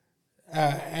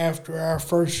 after our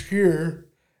first year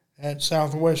at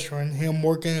Southwestern, him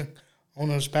working on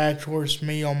his bachelor's,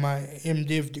 me on my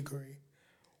MDiv degree,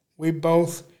 we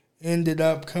both ended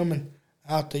up coming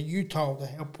out to Utah to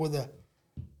help with a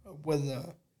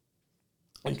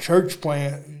church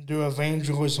plant and do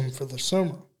evangelism for the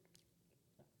summer.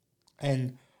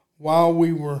 And while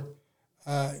we were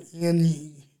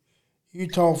in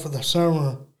Utah for the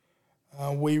summer,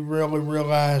 we really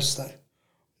realized that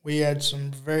we had some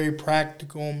very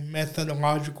practical,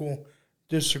 methodological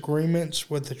disagreements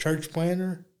with the church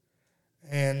planter,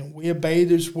 and we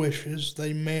obeyed his wishes.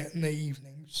 They met in the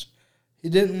evenings. He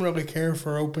didn't really care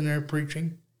for open-air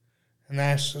preaching and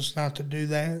asked us not to do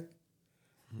that.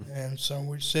 And so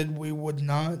we said we would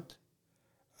not.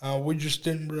 We just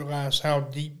didn't realize how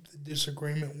deep the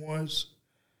disagreement was.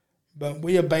 But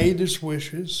we obeyed his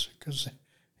wishes because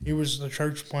he was the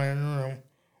church planter and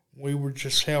we were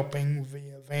just helping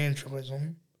via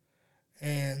evangelism.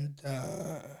 And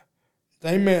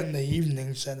they met in the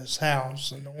evenings at his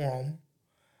house in Orem.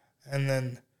 And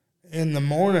then in the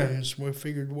mornings, we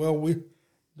figured, well, we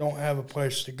don't have a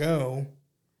place to go.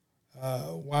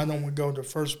 Why don't we go to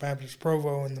First Baptist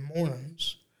Provo in the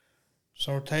mornings?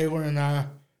 So Taylor and I,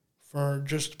 for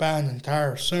just about an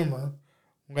entire summer,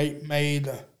 late May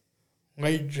to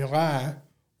late July,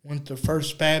 went to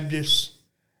First Baptist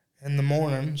in the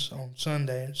mornings on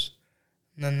Sundays.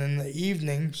 And then in the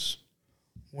evenings,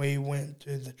 we went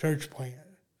to the church plant.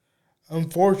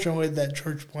 Unfortunately, that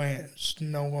church plant is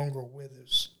no longer with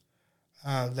us.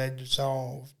 They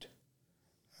dissolved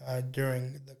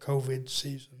during the COVID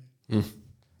season.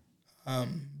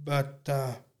 But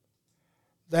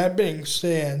that being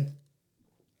said,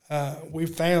 we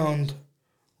found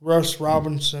Russ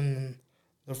Robinson and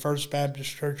the First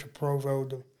Baptist Church of Provo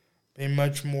to be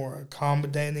much more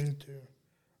accommodating to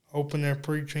open-air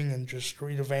preaching and just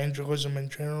street evangelism in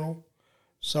general.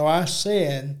 So I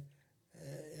said,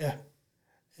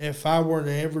 if I were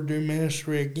to ever do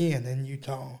ministry again in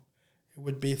Utah, it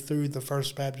would be through the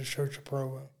First Baptist Church of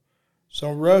Provo.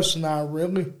 So Russ and I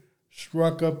really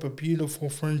struck up a beautiful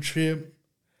friendship,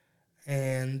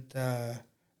 and I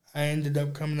ended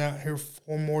up coming out here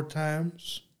 4 more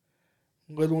times.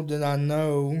 Little did I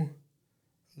know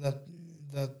that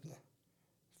the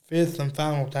 5th and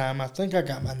final time, I think I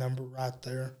got my number right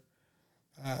there,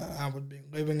 I would be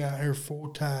living out here full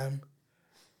time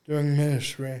doing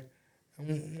ministry.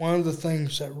 And one of the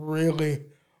things that really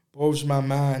blows my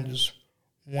mind is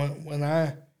when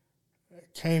I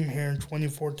came here in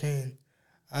 2014,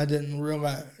 I didn't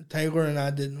realize, Taylor and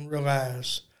I didn't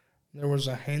realize there was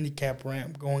a handicap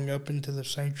ramp going up into the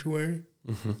sanctuary.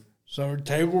 Mm-hmm. So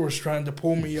Taylor was trying to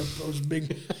pull me up those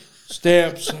big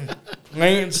steps, and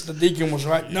Lance, the deacon, was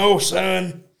like, "No,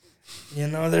 son,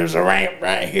 there's a ramp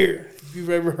right here." If you've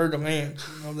ever heard of Lance,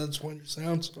 that's what he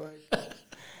sounds like.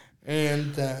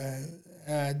 And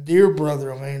dear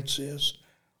brother Lance is.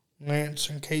 Lance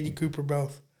and Katie Cooper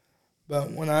both.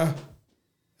 But when I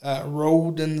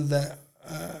rolled into that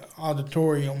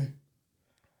auditorium,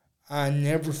 I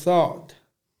never thought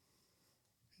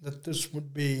that this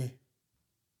would be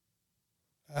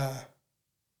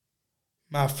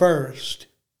my first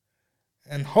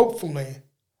and hopefully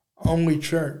only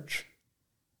church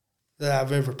that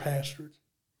I've ever pastored.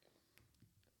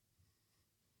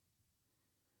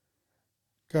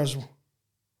 Because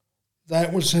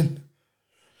that was in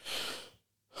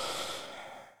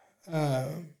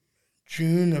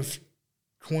June of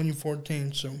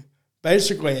 2014, so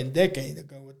basically a decade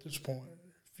ago at this point,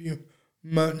 a few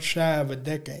months shy of a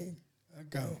decade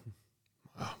ago.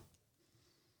 Wow.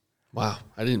 Wow.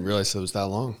 I didn't realize it was that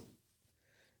long.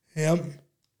 Yep.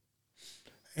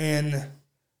 And,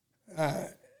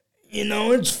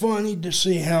 it's funny to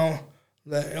see how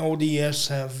the LDS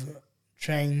have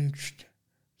changed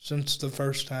since the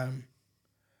first time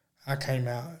I came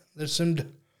out. They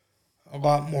seemed a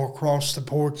lot more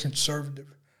across-the-board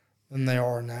conservative than they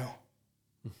are now.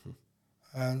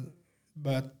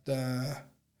 But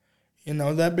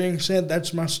that being said,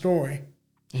 that's my story.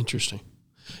 Interesting.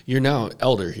 You're now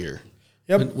elder here.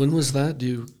 Yep. When was that?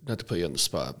 Not to put you on the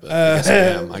spot, but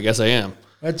I guess I am.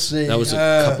 Let's see. That was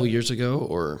a couple years ago,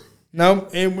 or no?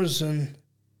 It was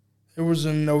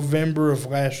in November of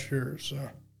last year.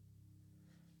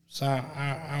 So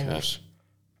I was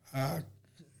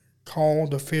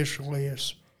called officially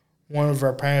as one of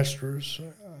our pastors.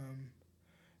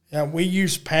 We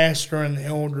use pastor and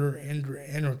elder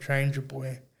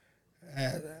interchangeably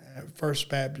at First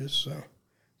Baptist. So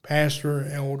pastor,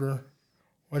 elder,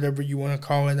 whatever you want to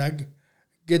call it. I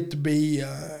get to be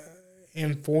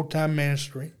in full-time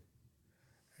ministry,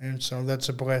 and so that's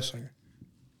a blessing.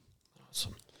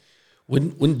 Awesome.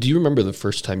 When do you remember the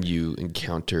first time you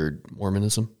encountered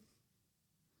Mormonism?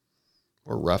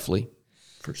 Or roughly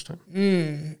first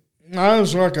time? I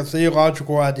was like a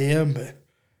theological idea, but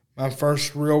my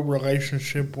first real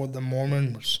relationship with the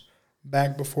Mormon was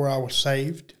back before I was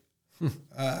saved.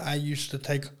 I used to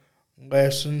take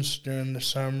lessons during the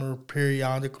summer,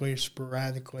 periodically,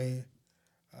 sporadically,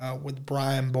 with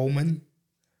Brian Bowman,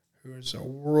 who is a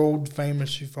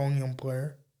world-famous euphonium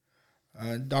player.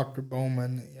 Dr.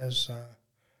 Bowman is a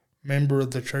member of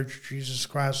the Church of Jesus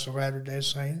Christ of Latter-day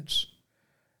Saints,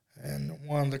 and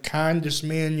one of the kindest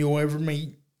men you'll ever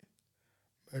meet,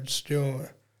 but still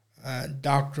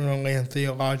doctrinally and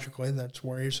theologically, that's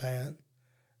where he's at.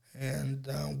 And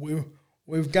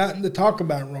we've gotten to talk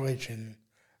about religion.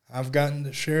 I've gotten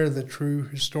to share the true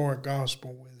historic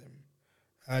gospel with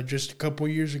him. Just a couple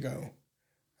of years ago,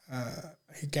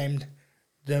 he came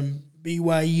to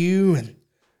BYU,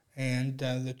 and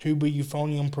the tuba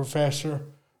euphonium professor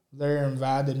there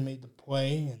invited me to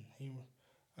play, and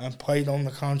I played on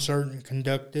the concert and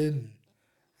conducted,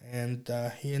 and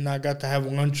he and I got to have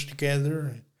lunch together,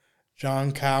 and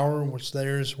John Cower was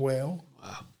there as well.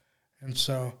 Wow. And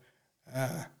so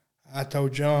I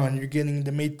told John, you're getting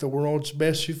to meet the world's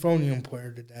best euphonium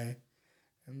player today.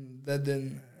 And that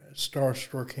didn't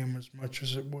starstruck him as much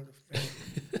as it would have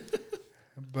been.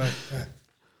 But,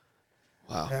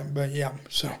 wow. But yeah,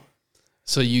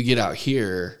 So you get out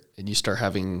here and you start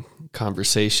having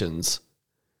conversations.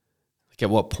 Like, at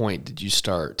what point did you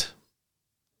start,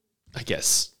 I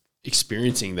guess,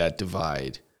 experiencing that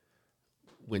divide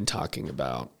when talking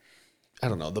about, I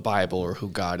don't know, the Bible or who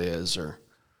God is? Or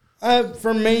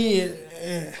for me,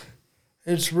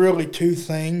 it's really two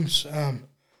things.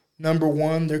 Number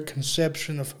one, their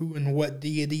conception of who and what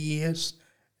deity is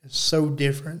so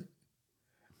different,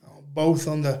 both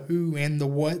on the who and the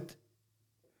what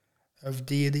of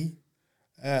deity.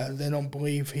 They don't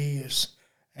believe he is,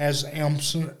 as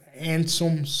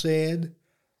Anselm said,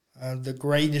 the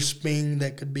greatest being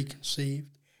that could be conceived.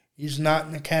 He's not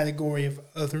in the category of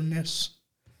otherness.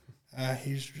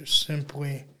 He's just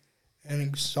simply an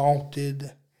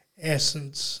exalted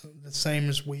essence, the same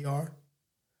as we are,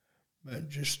 but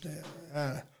just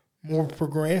more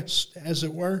progressed, as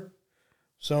it were.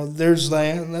 So there's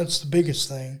that, and that's the biggest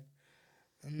thing.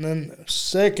 And then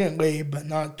secondly, but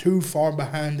not too far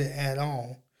behind it at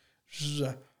all, is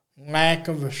a lack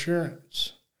of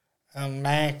assurance, a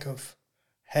lack of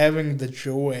having the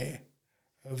joy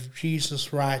of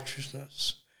Jesus'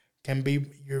 righteousness can be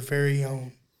your very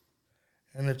own.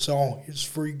 And it's all his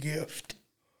free gift,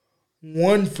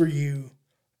 won for you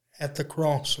at the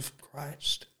cross of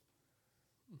Christ.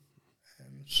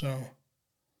 And so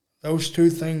those two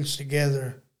things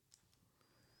together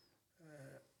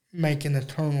make an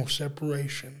eternal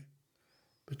separation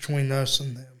between us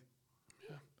and them.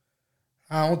 Yeah.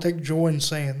 I don't take joy in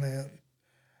saying that.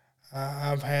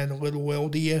 I've had little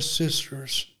LDS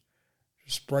sisters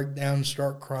just break down and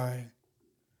start crying.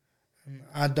 And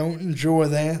I don't enjoy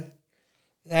that.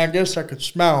 I guess I could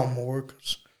smile more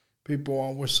because people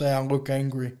always say I look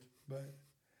angry, but,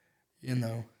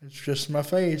 it's just my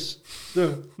face.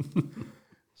 So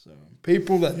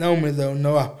people that know me, though,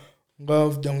 know I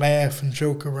love to laugh and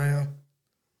joke around.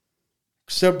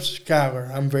 Except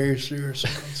Skylar. I'm very serious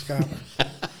about Skylar.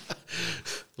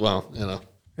 Well,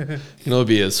 it'll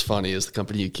be as funny as the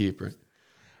company you keep, right?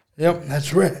 Yep,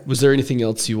 that's right. Was there anything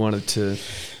else you wanted to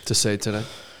say today?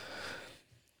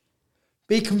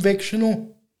 Be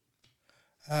convictional.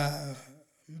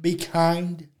 Be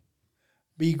kind.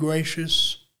 Be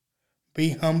gracious.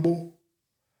 Be humble.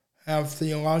 Have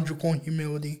theological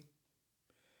humility.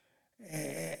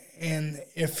 And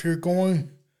if you're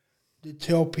going to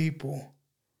tell people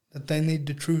that they need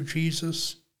the true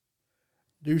Jesus,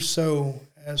 do so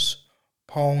as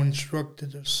Paul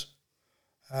instructed us,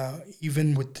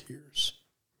 even with tears.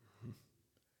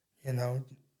 You know,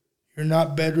 you're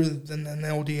not better than an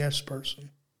LDS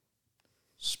person.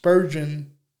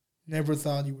 Spurgeon never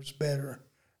thought he was better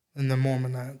than the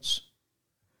Mormonites.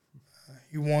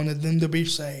 He wanted them to be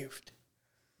saved.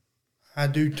 I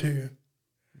do too.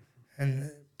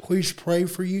 And please pray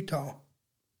for Utah.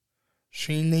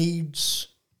 She needs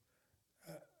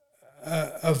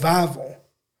a revival.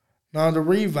 Not a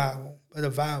revival, but a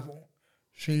revival.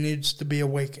 She needs to be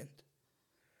awakened.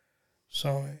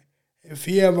 So if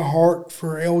you have a heart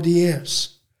for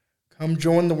LDS, come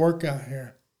join the work out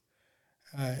here.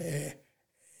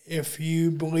 If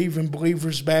you believe in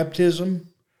believers' baptism,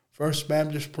 First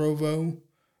Baptist Provo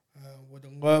would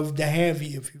love to have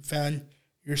you if you find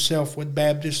yourself with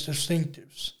Baptist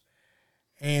distinctives.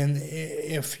 And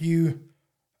if you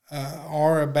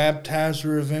are a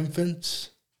baptizer of infants,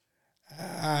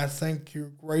 I think you're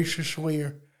graciously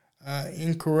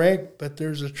incorrect, but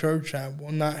there's a church I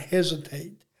will not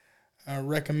hesitate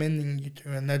recommending you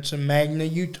to, and that's in Magna,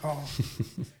 Utah.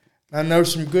 I know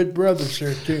some good brothers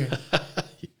there, too.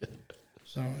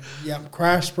 So, yeah,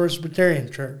 Christ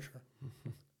Presbyterian Church.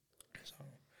 So,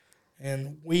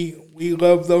 and we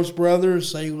love those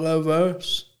brothers. They love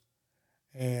us.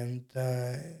 And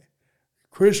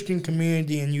Christian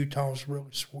community in Utah is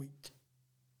really sweet.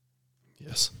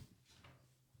 Yes.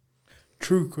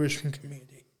 True Christian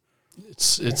community.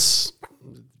 It's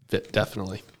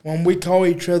definitely. When we call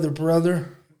each other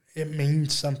brother, it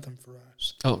means something for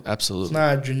us. Oh, absolutely. It's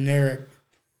not a generic,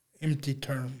 empty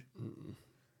term.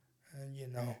 You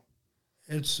know,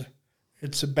 it's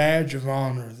a badge of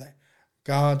honor that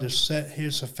God has set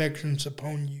his affections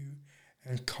upon you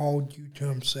and called you to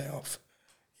himself.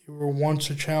 You were once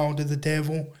a child of the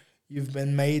devil. You've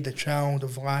been made a child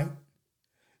of light.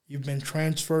 You've been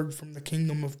transferred from the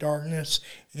kingdom of darkness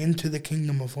into the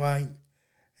kingdom of light,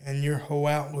 and your whole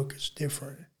outlook is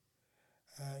different.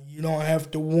 You don't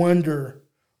have to wonder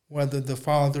whether the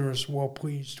Father is well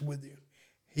pleased with you.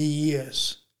 He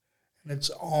is. And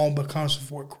it's all because of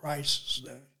what Christ has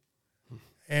done.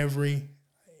 Every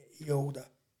iota.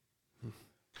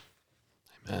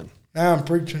 Amen. Now I'm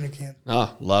preaching again.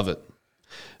 Ah, love it.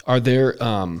 Are there,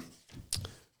 on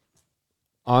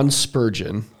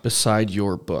Spurgeon, beside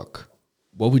your book,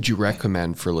 what would you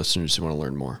recommend for listeners who want to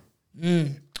learn more?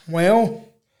 Well,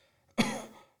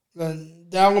 the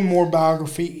Dallimore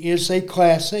biography is a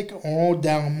classic, Oral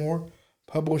Dallimore,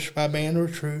 published by Banner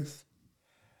of Truth.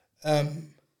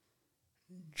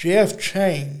 Jeff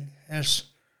Chang has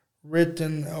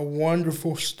written a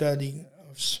wonderful study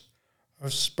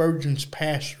of Spurgeon's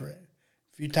pastorate.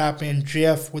 If you type in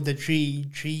Jeff with a G,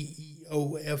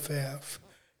 Geoff,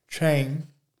 Chang,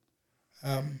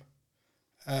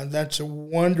 that's a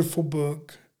wonderful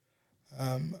book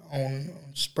on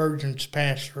Spurgeon's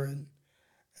pastorate.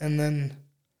 And then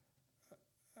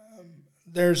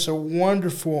there's a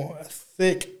wonderful,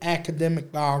 thick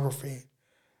academic biography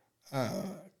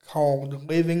called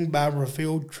Living by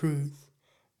Revealed Truth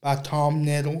by Tom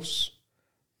Nettles.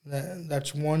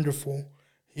 That's wonderful.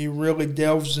 He really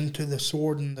delves into the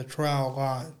sword and the trowel a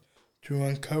lot to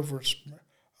uncover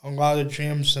a lot of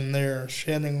gems in there,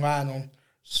 shedding light on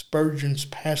Spurgeon's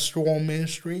pastoral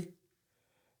ministry.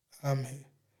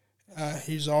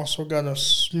 He's also got a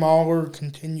smaller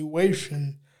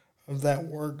continuation of that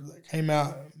work that came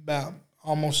out about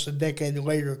almost a decade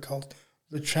later called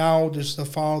The Child is the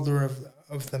Father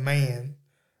of the Man.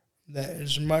 That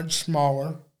is much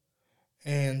smaller,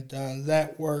 and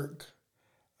that work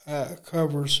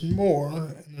covers more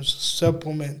and is a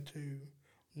supplement to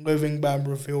Living by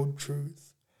Revealed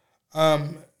Truth.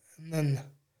 And then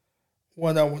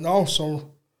what I would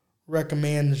also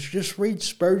recommend is just read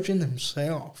Spurgeon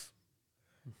himself.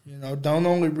 You know, don't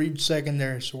only read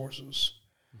secondary sources.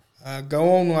 Go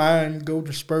online, go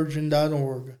to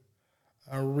Spurgeon.org.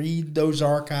 Read those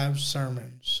archived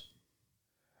sermons.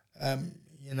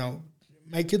 You know,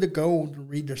 make it a goal to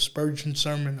read a Spurgeon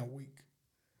sermon a week.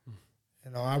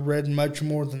 You know, I read much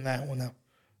more than that when I was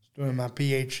doing my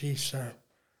PhD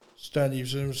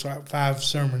studies. It was like 5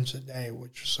 sermons a day,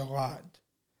 which is a lot.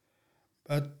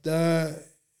 But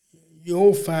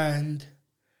you'll find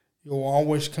you'll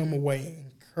always come away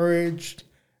encouraged,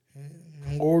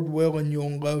 and Lord willing,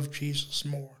 you'll love Jesus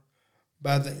more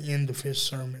by the end of his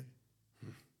sermon.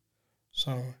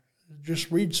 So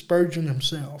just read Spurgeon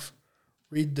himself.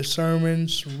 Read the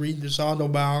sermons, read his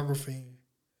autobiography.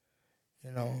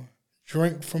 You know,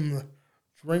 drink from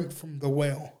the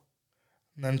well.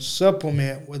 and then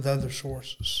supplement with other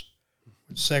sources,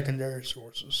 with secondary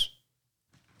sources.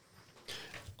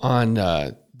 On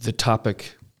the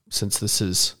topic, since this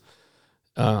is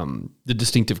the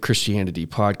Distinctive Christianity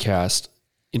podcast,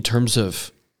 in terms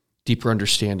of deeper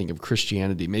understanding of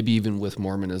Christianity, maybe even with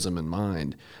Mormonism in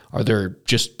mind, are there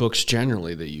just books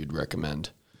generally that you'd recommend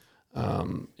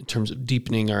in terms of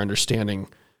deepening our understanding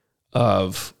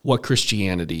of what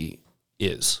Christianity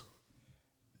is?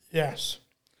 Yes.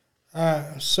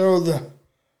 So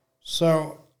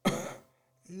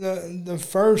the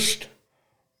first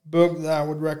book that I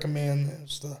would recommend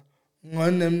is the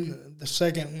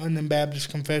Second London Baptist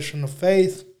Confession of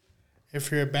Faith,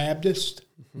 if you're a Baptist.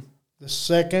 Mm-hmm. The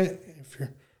second, if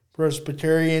you're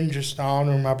Presbyterian, just to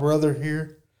honor my brother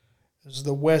here, is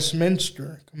the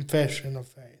Westminster Confession of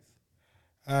Faith.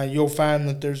 You'll find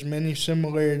that there's many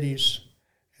similarities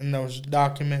in those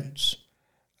documents.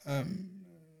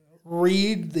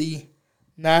 Read the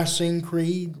Nicene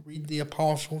Creed, read the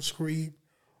Apostles' Creed,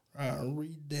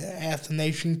 read the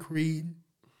Athanasian Creed.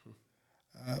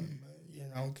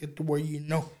 Get to where you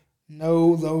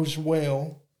know those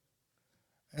well.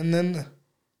 And then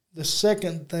the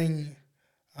second thing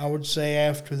I would say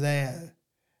after that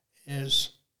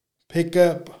is pick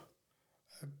up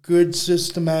a good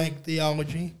systematic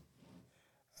theology.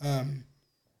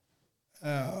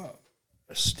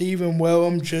 Stephen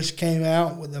Wellum just came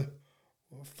out with a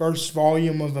first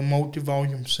volume of a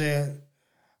multi-volume set.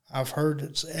 I've heard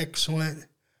it's excellent.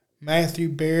 Matthew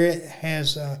Barrett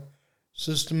has a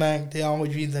systematic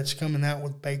theology that's coming out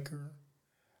with Baker.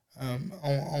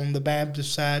 On the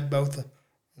Baptist side, both of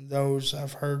those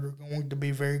I've heard are going to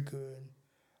be very good.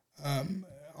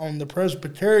 On the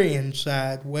Presbyterian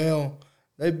side, well,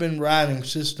 they've been writing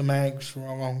systematics for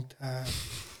a long time.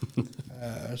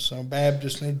 So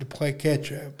Baptists need to play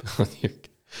catch up.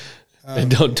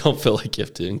 And don't feel like you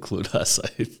have to include us.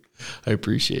 I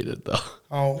appreciate it, though.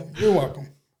 Oh, you're welcome.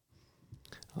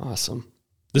 Awesome.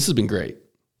 This has been great.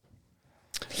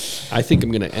 I think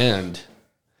I'm going to end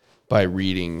by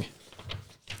reading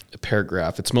a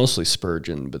paragraph. It's mostly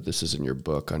Spurgeon, but this is in your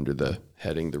book under the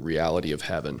heading, The Reality of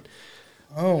Heaven.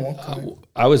 Oh, okay.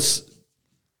 I was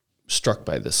struck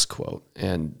by this quote,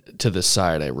 and to the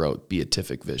side I wrote,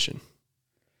 Beatific Vision.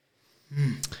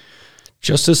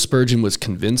 Just as Spurgeon was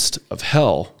convinced of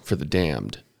hell for the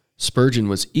damned, Spurgeon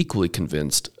was equally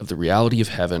convinced of the reality of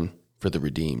heaven for the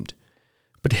redeemed.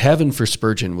 But heaven for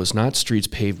Spurgeon was not streets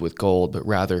paved with gold, but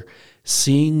rather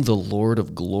seeing the Lord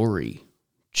of glory,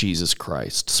 Jesus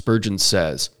Christ. Spurgeon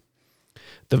says,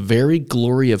 "The very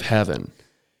glory of heaven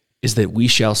is that we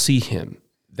shall see him,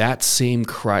 that same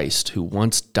Christ who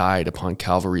once died upon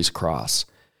Calvary's cross,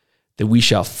 that we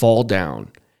shall fall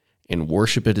down and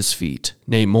worship at his feet,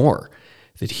 nay more,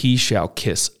 that he shall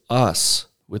kiss us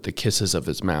with the kisses of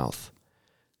his mouth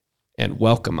and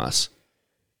welcome us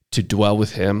to dwell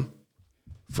with him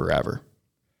forever."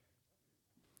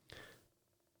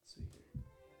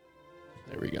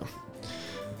 There we go.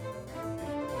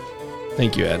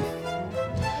 Thank you, Ed.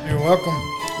 You're welcome.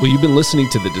 Well, you've been listening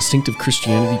to the Distinctive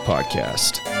Christianity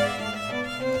podcast.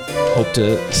 Hope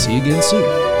to see you again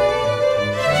soon.